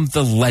from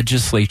the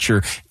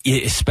legislature,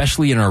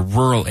 especially in our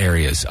rural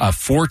areas,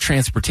 for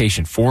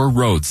transportation, for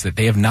roads that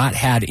they have not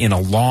had in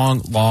a long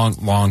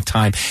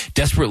time.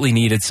 Desperately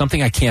needed.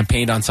 Something I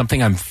campaigned on,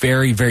 something I'm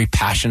very, very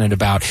passionate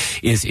about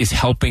is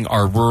helping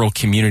our rural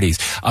communities.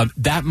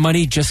 That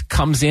money just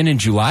comes in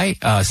July,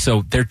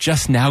 so they're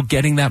just now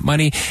getting that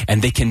money,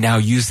 and they can now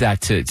use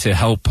that to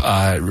help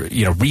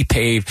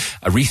repave,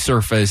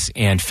 resurface,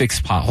 and fix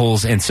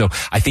potholes. And so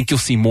I think you'll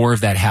see more of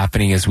that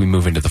happening as we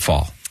move into the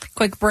fall.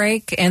 Quick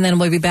break, and then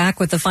we'll be back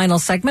with the final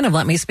segment of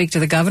Let Me Speak to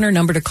the Governor.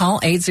 Number to call,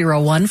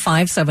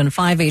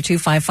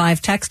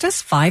 801-575-8255. Text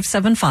us,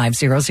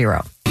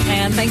 57500.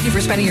 And thank you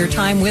for spending your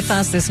time with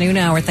us this noon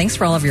hour. Thanks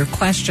for all of your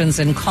questions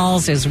and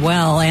calls as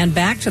well. And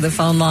back to the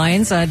phone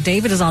lines.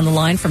 David is on the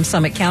line from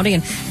Summit County.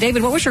 And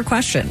David, what was your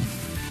question?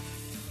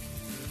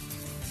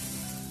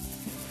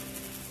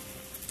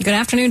 Good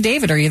afternoon,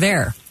 David. Are you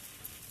there?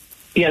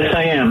 Yes,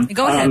 I am.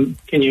 Go ahead.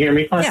 Can you hear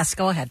me fine? Yes,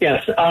 go ahead.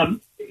 Yes. I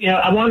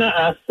want to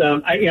ask,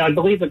 I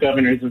believe the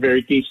governor is a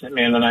very decent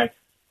man, and I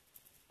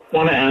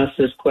want to ask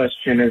this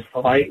question as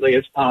politely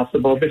as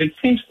possible, but it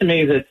seems to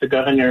me that the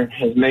governor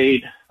has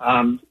made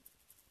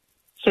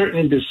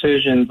certain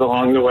decisions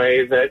along the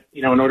way that,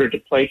 in order to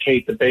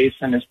placate the base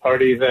and his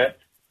party, that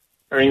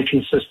are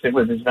inconsistent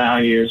with his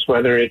values,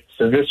 whether it's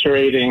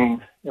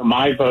eviscerating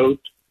my vote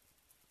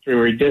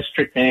through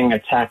redistricting,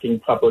 attacking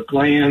public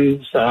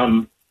lands,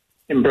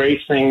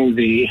 embracing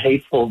the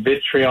hateful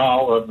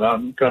vitriol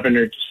of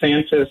Governor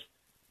DeSantis,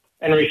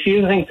 and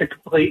refusing to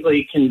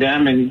completely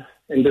condemn and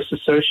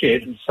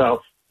disassociate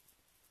himself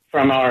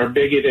from our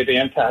bigoted,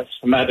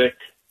 anti-Semitic,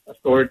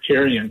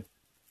 authoritarian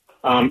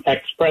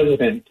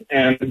ex-president,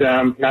 and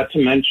not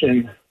to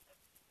mention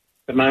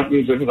the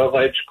mountains of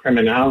alleged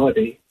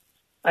criminality.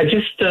 I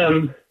guess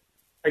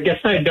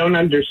I don't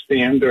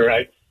understand, or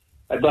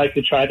I'd like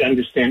to try to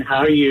understand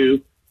how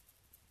you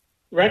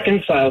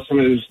reconcile some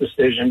of those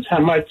decisions. How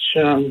much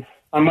of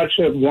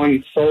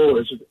one's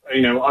soul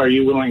are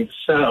you willing to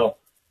sell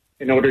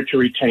in order to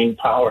retain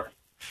power?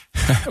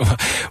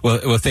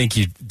 Well, thank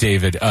you,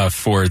 David,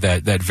 for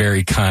that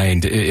very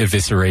kind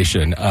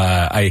evisceration.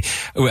 I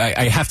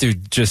have to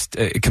just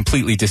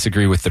completely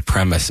disagree with the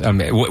premise.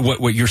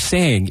 What you're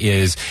saying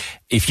is,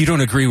 if you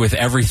don't agree with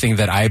everything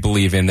that I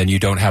believe in, then you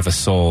don't have a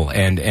soul,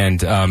 and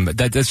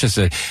that's just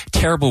a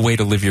terrible way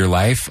to live your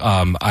life.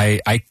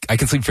 I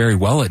can sleep very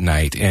well at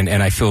night, and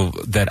I feel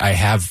that I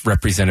have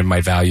represented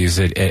my values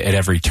at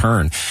every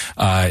turn.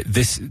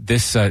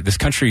 This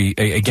country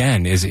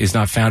again is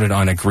not founded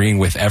on agreeing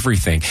with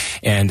everything,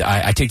 and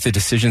I take the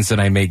decisions that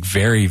I make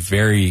very,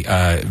 very,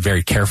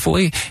 very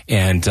carefully,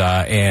 and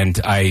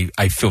I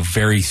feel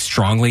very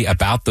strongly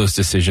about those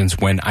decisions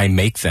when I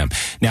make them.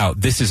 Now,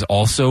 this is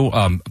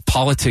also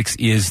politics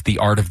is the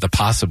art of the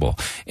possible,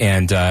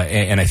 and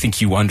I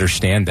think you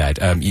understand that.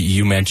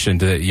 You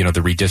mentioned the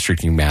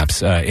redistricting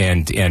maps,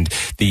 and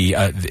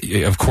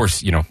of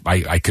course,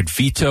 I could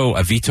veto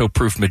a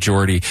veto-proof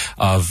majority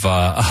of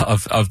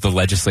the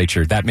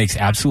legislature. That makes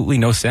absolutely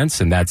no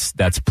sense, and that's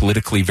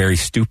politically very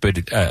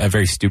stupid, a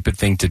very stupid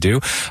thing to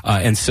do.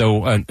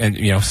 So I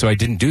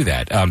didn't do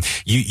that.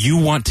 You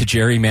want to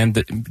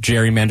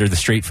gerrymander the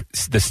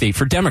state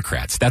for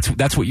Democrats.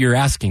 That's what you're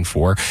asking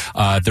for.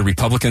 The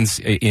Republicans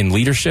in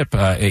Republican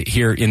leadership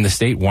here in the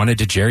state wanted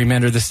to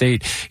gerrymander the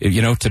state,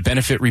 to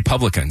benefit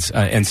Republicans.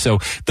 And so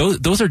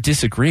those are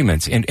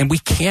disagreements, and we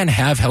can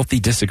have healthy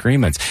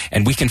disagreements,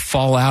 and we can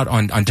fall out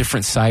on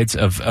different sides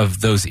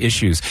of those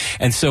issues.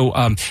 And so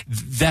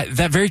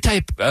that very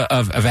type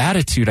of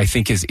attitude, I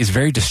think, is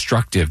very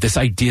destructive. This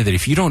idea that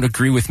if you don't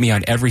agree with me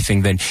on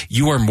everything, then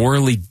you are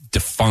morally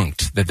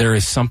defunct, that there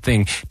is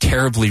something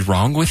terribly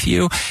wrong with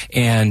you,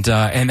 and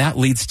that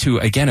leads to,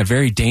 again, a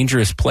very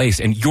dangerous place.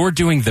 And you're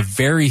doing the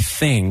very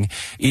thing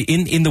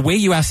in the way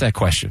you ask that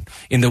question,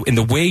 in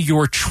the way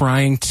you're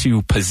trying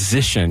to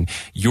position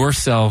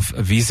yourself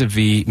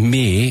vis-a-vis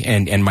me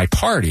and my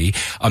party.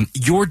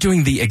 You're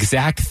doing the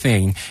exact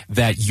thing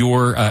that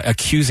you're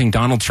accusing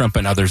Donald Trump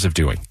and others of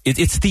doing.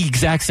 It's the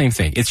exact same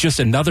thing. It's just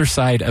another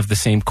side of the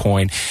same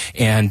coin,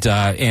 and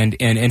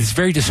it's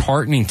very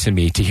disheartening to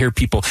me to hear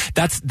people.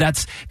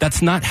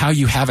 That's not how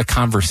you have a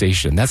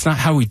conversation. That's not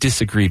how we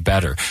disagree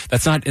better.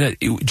 That's not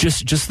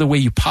just the way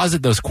you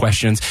posit those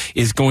questions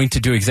is going to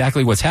do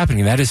exactly what's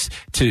happening. That is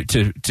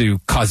to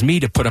cause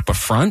me to put up a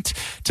front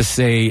to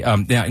say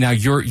now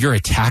you're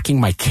attacking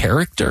my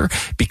character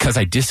because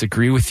I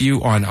disagree with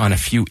you on a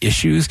few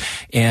issues,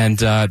 and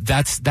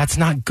that's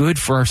not good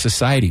for our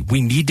society.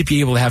 We need to be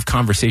able to have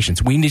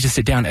conversations. We need to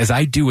sit down, as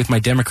I do with my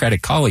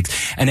Democratic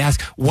colleagues, and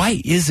ask,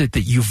 why is it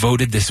that you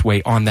voted this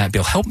way on that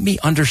bill? Help me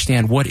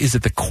understand what is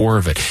at the core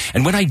of it.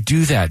 And when I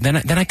do that, then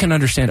I can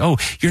understand, oh,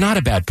 you're not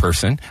a bad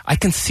person. I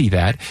can see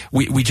that.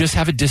 We just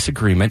have a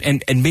disagreement,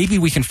 and maybe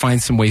we can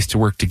find some ways to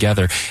work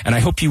together. And I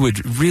hope you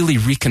would really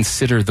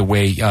reconsider the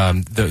way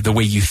the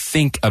way you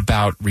think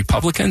about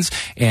Republicans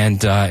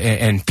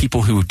and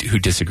people who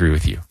disagree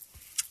with you.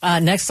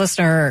 Next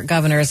listener,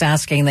 Governor, is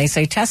asking, they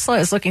say Tesla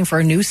is looking for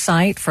a new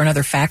site for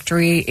another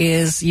factory.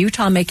 Is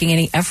Utah making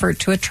any effort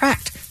to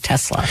attract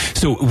Tesla?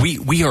 So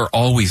we are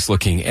always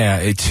looking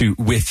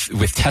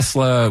with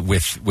Tesla,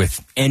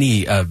 with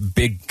any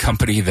big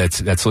company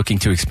that's looking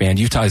to expand.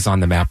 Utah is on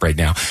the map right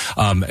now.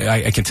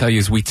 I can tell you,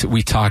 as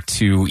we talk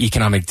to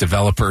economic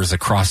developers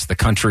across the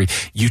country,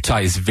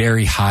 Utah is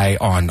very high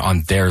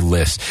on their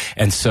list.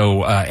 And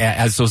so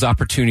as those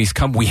opportunities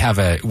come, we have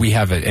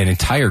an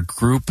entire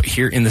group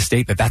here in the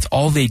state that's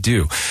all they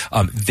do.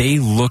 They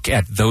look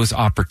at those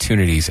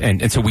opportunities,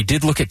 and so we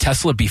did look at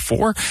Tesla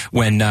before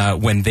when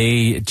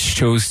they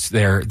chose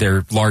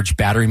their large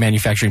battery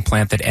manufacturing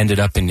plant that ended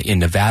up in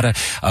Nevada.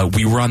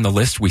 We were on the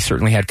list. We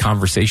certainly had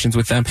conversations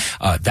with them.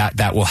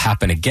 That will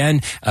happen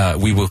again.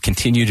 We will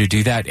continue to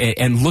do that,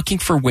 and looking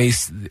for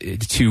ways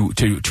to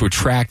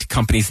attract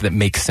companies that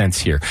make sense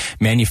here.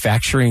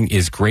 Manufacturing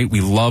is great.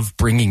 We love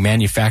bringing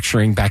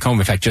manufacturing back home.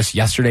 In fact, just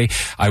yesterday,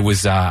 I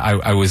went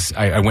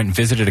and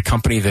visited a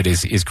company that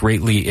is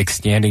greatly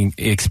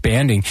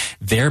expanding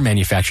their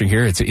manufacturing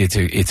here.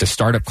 It's a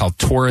startup called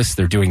Taurus.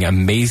 They're doing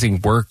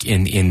amazing work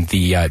in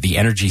the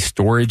energy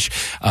storage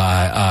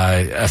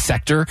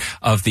sector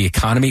of the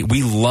economy.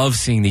 We love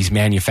seeing these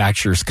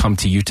manufacturers come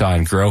to Utah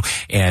and grow,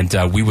 and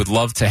we would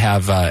love to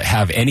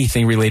have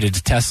anything related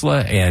to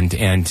Tesla and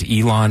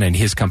Elon and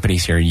his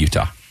companies here in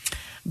Utah.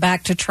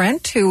 Back to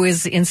Trent, who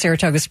is in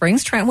Saratoga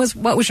Springs. Trent,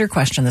 what was your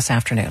question this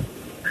afternoon?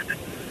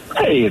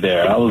 Hey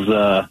there. I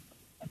was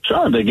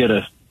trying to get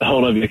a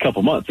hold of you a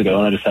couple months ago,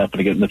 and I just happened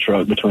to get in the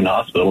truck between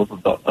hospitals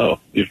and thought,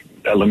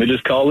 let me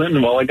just call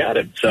in while I got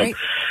it. So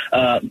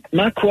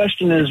my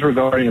question is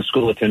regarding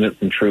school attendance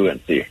and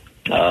truancy.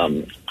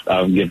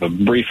 I'll give a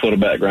brief little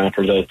background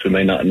for those who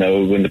may not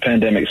know. When the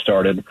pandemic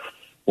started,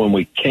 when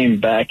we came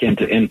back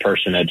into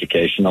in-person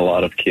education, a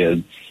lot of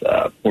kids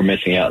were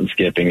missing out and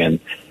skipping, and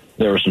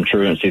there were some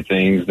truancy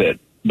things that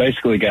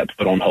basically got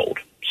put on hold.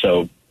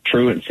 So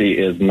truancy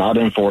is not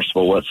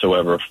enforceable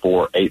whatsoever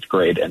for 8th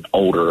grade and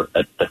older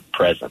at the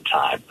present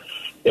time.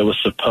 It was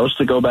supposed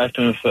to go back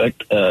to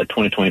effect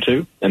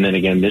 2022, and then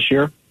again this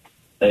year.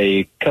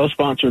 A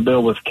co-sponsored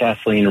bill with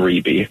Kathleen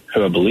Reeby,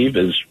 who I believe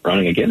is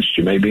running against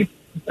you, maybe.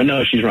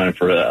 No, she's running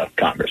for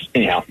Congress.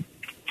 Anyhow,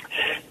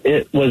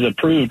 it was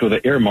approved with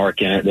an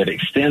earmark in it that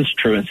extends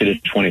truancy to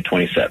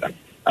 2027.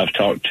 I've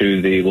talked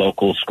to the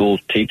local school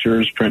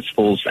teachers,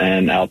 principals,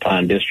 and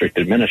Alpine District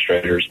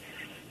administrators.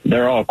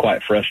 They're all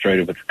quite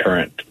frustrated with the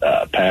current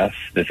path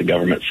that the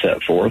government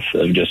set forth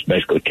of just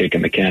basically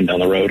kicking the can down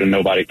the road and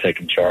nobody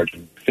taking charge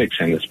and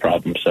fixing this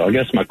problem. So I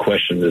guess my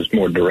question is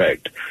more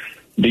direct.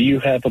 Do you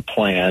have a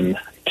plan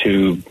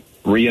to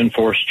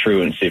reinforce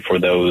truancy for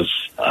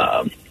those,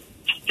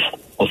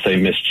 we'll say,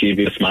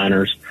 mischievous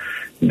minors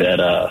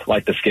that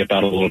like to skip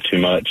out a little too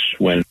much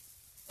when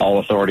all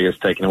authority is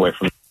taken away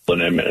from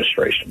the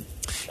administration?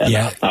 And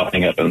I'll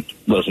hang up and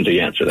listen to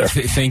you answer there.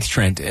 Thanks,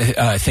 Trent.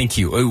 Thank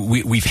you.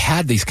 We've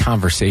had these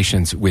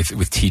conversations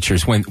with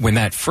teachers. When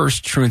that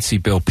first truancy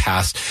bill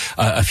passed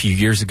a few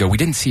years ago, we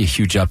didn't see a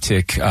huge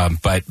uptick,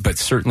 but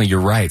certainly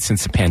you're right.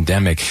 Since the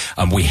pandemic,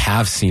 we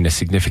have seen a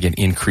significant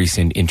increase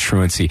in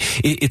truancy.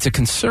 It's a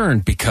concern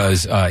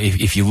because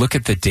if you look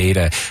at the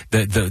data,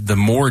 the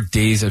more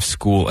days of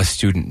school a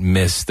student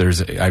missed,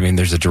 there's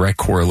a direct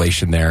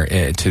correlation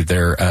there to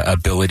their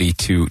ability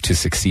to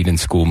succeed in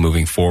school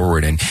moving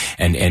forward. And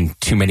and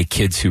too many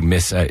kids who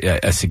miss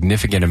a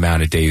significant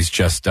amount of days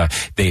just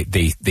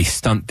they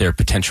stunt their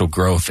potential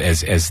growth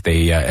as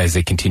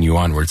they continue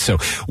onward. So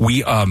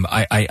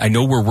I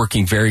know we're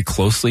working very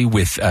closely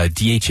with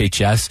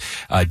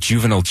DHHS,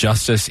 Juvenile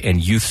Justice,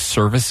 and Youth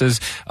Services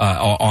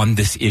on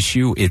this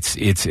issue.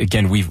 It's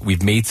again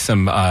we've made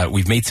some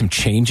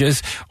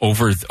changes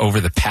over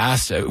the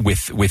past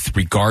with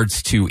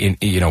regards to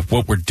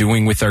what we're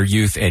doing with our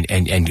youth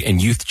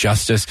and youth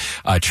justice,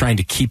 trying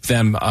to keep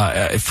them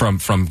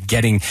from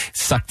getting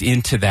sucked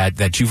into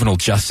that juvenile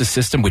justice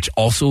system, which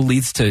also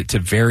leads to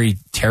very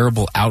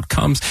terrible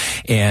outcomes.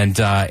 And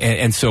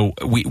so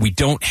we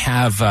don't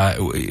have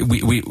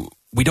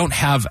we don't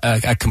have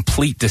a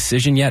complete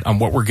decision yet on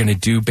what we're going to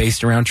do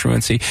based around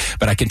truancy,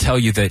 but I can tell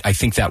you that I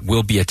think that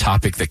will be a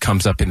topic that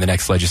comes up in the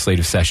next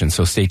legislative session,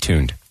 so stay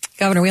tuned.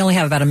 Governor, we only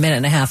have about a minute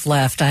and a half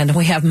left, and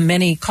we have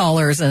many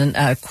callers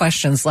and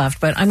questions left,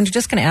 but I'm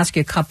just going to ask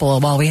you a couple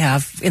while we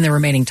have in the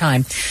remaining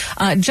time.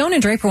 Joan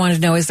and Draper wanted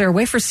to know, is there a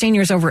way for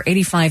seniors over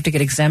 85 to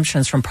get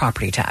exemptions from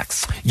property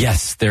tax?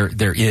 Yes, there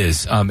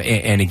is.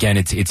 And again,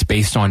 it's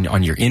based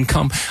on your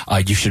income.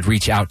 You should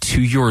reach out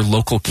to your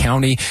local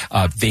county.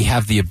 They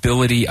have the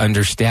ability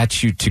under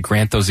statute to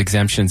grant those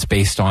exemptions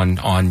based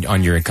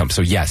on your income.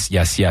 So yes.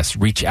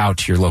 Reach out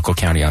to your local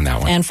county on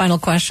that one. And final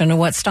question,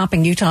 what's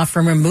stopping Utah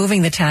from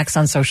removing the tax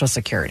on Social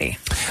Security?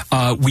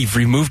 We've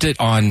removed it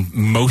on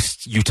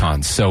most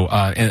Utahns. So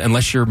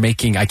unless you're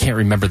making, I can't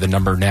remember the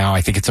number now,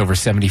 I think it's over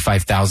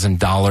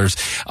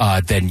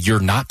 $75,000, then you're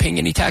not paying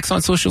any tax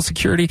on Social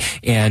Security.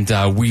 And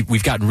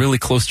we've gotten really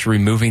close to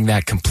removing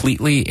that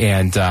completely,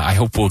 and I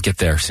hope we'll get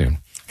there soon.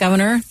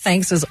 Governor,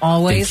 thanks as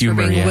always for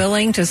being Maria.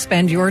 willing to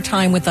spend your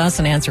time with us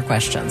and answer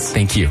questions.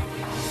 Thank you.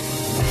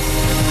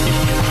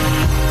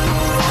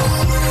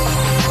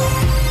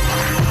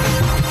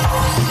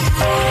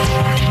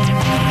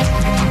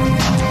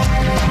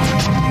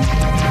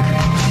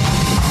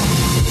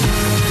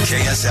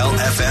 KSL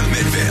FM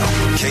Midvale,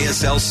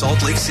 KSL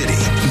Salt Lake City.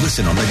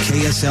 Listen on the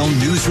KSL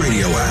News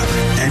Radio app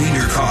and in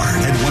your car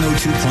at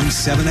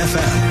 102.7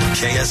 FM.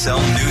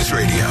 KSL News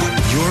Radio,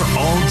 your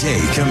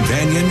all-day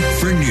companion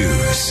for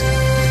news.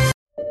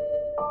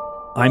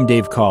 I'm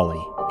Dave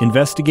Cawley,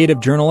 investigative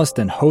journalist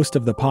and host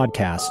of the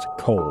podcast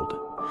Cold.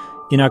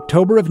 In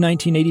October of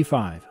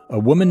 1985, a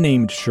woman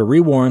named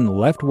Cherie Warren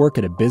left work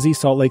at a busy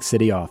Salt Lake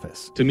City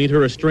office to meet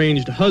her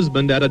estranged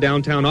husband at a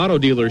downtown auto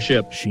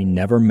dealership. She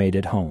never made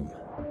it home.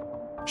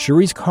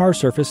 Cherie's car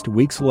surfaced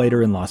weeks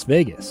later in Las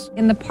Vegas.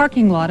 In the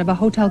parking lot of a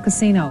hotel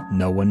casino.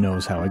 No one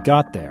knows how it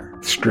got there.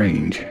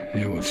 Strange.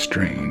 It was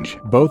strange.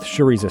 Both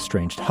Cherie's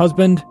estranged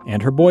husband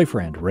and her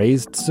boyfriend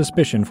raised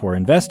suspicion for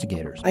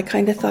investigators. I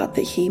kind of thought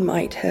that he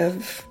might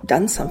have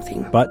done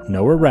something. But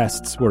no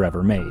arrests were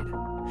ever made.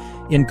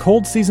 In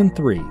Cold Season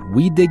 3,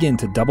 we dig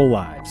into double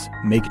lives,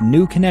 make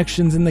new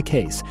connections in the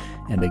case,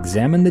 and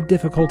examine the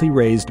difficulty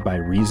raised by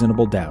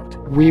reasonable doubt.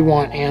 We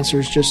want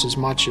answers just as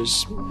much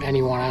as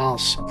anyone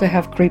else. They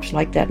have creeps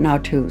like that now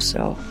too,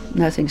 so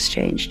nothing's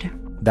changed.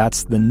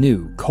 That's the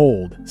new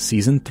Cold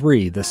Season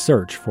 3, The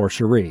Search for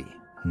Cherie.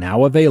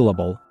 Now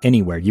available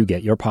anywhere you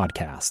get your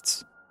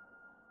podcasts.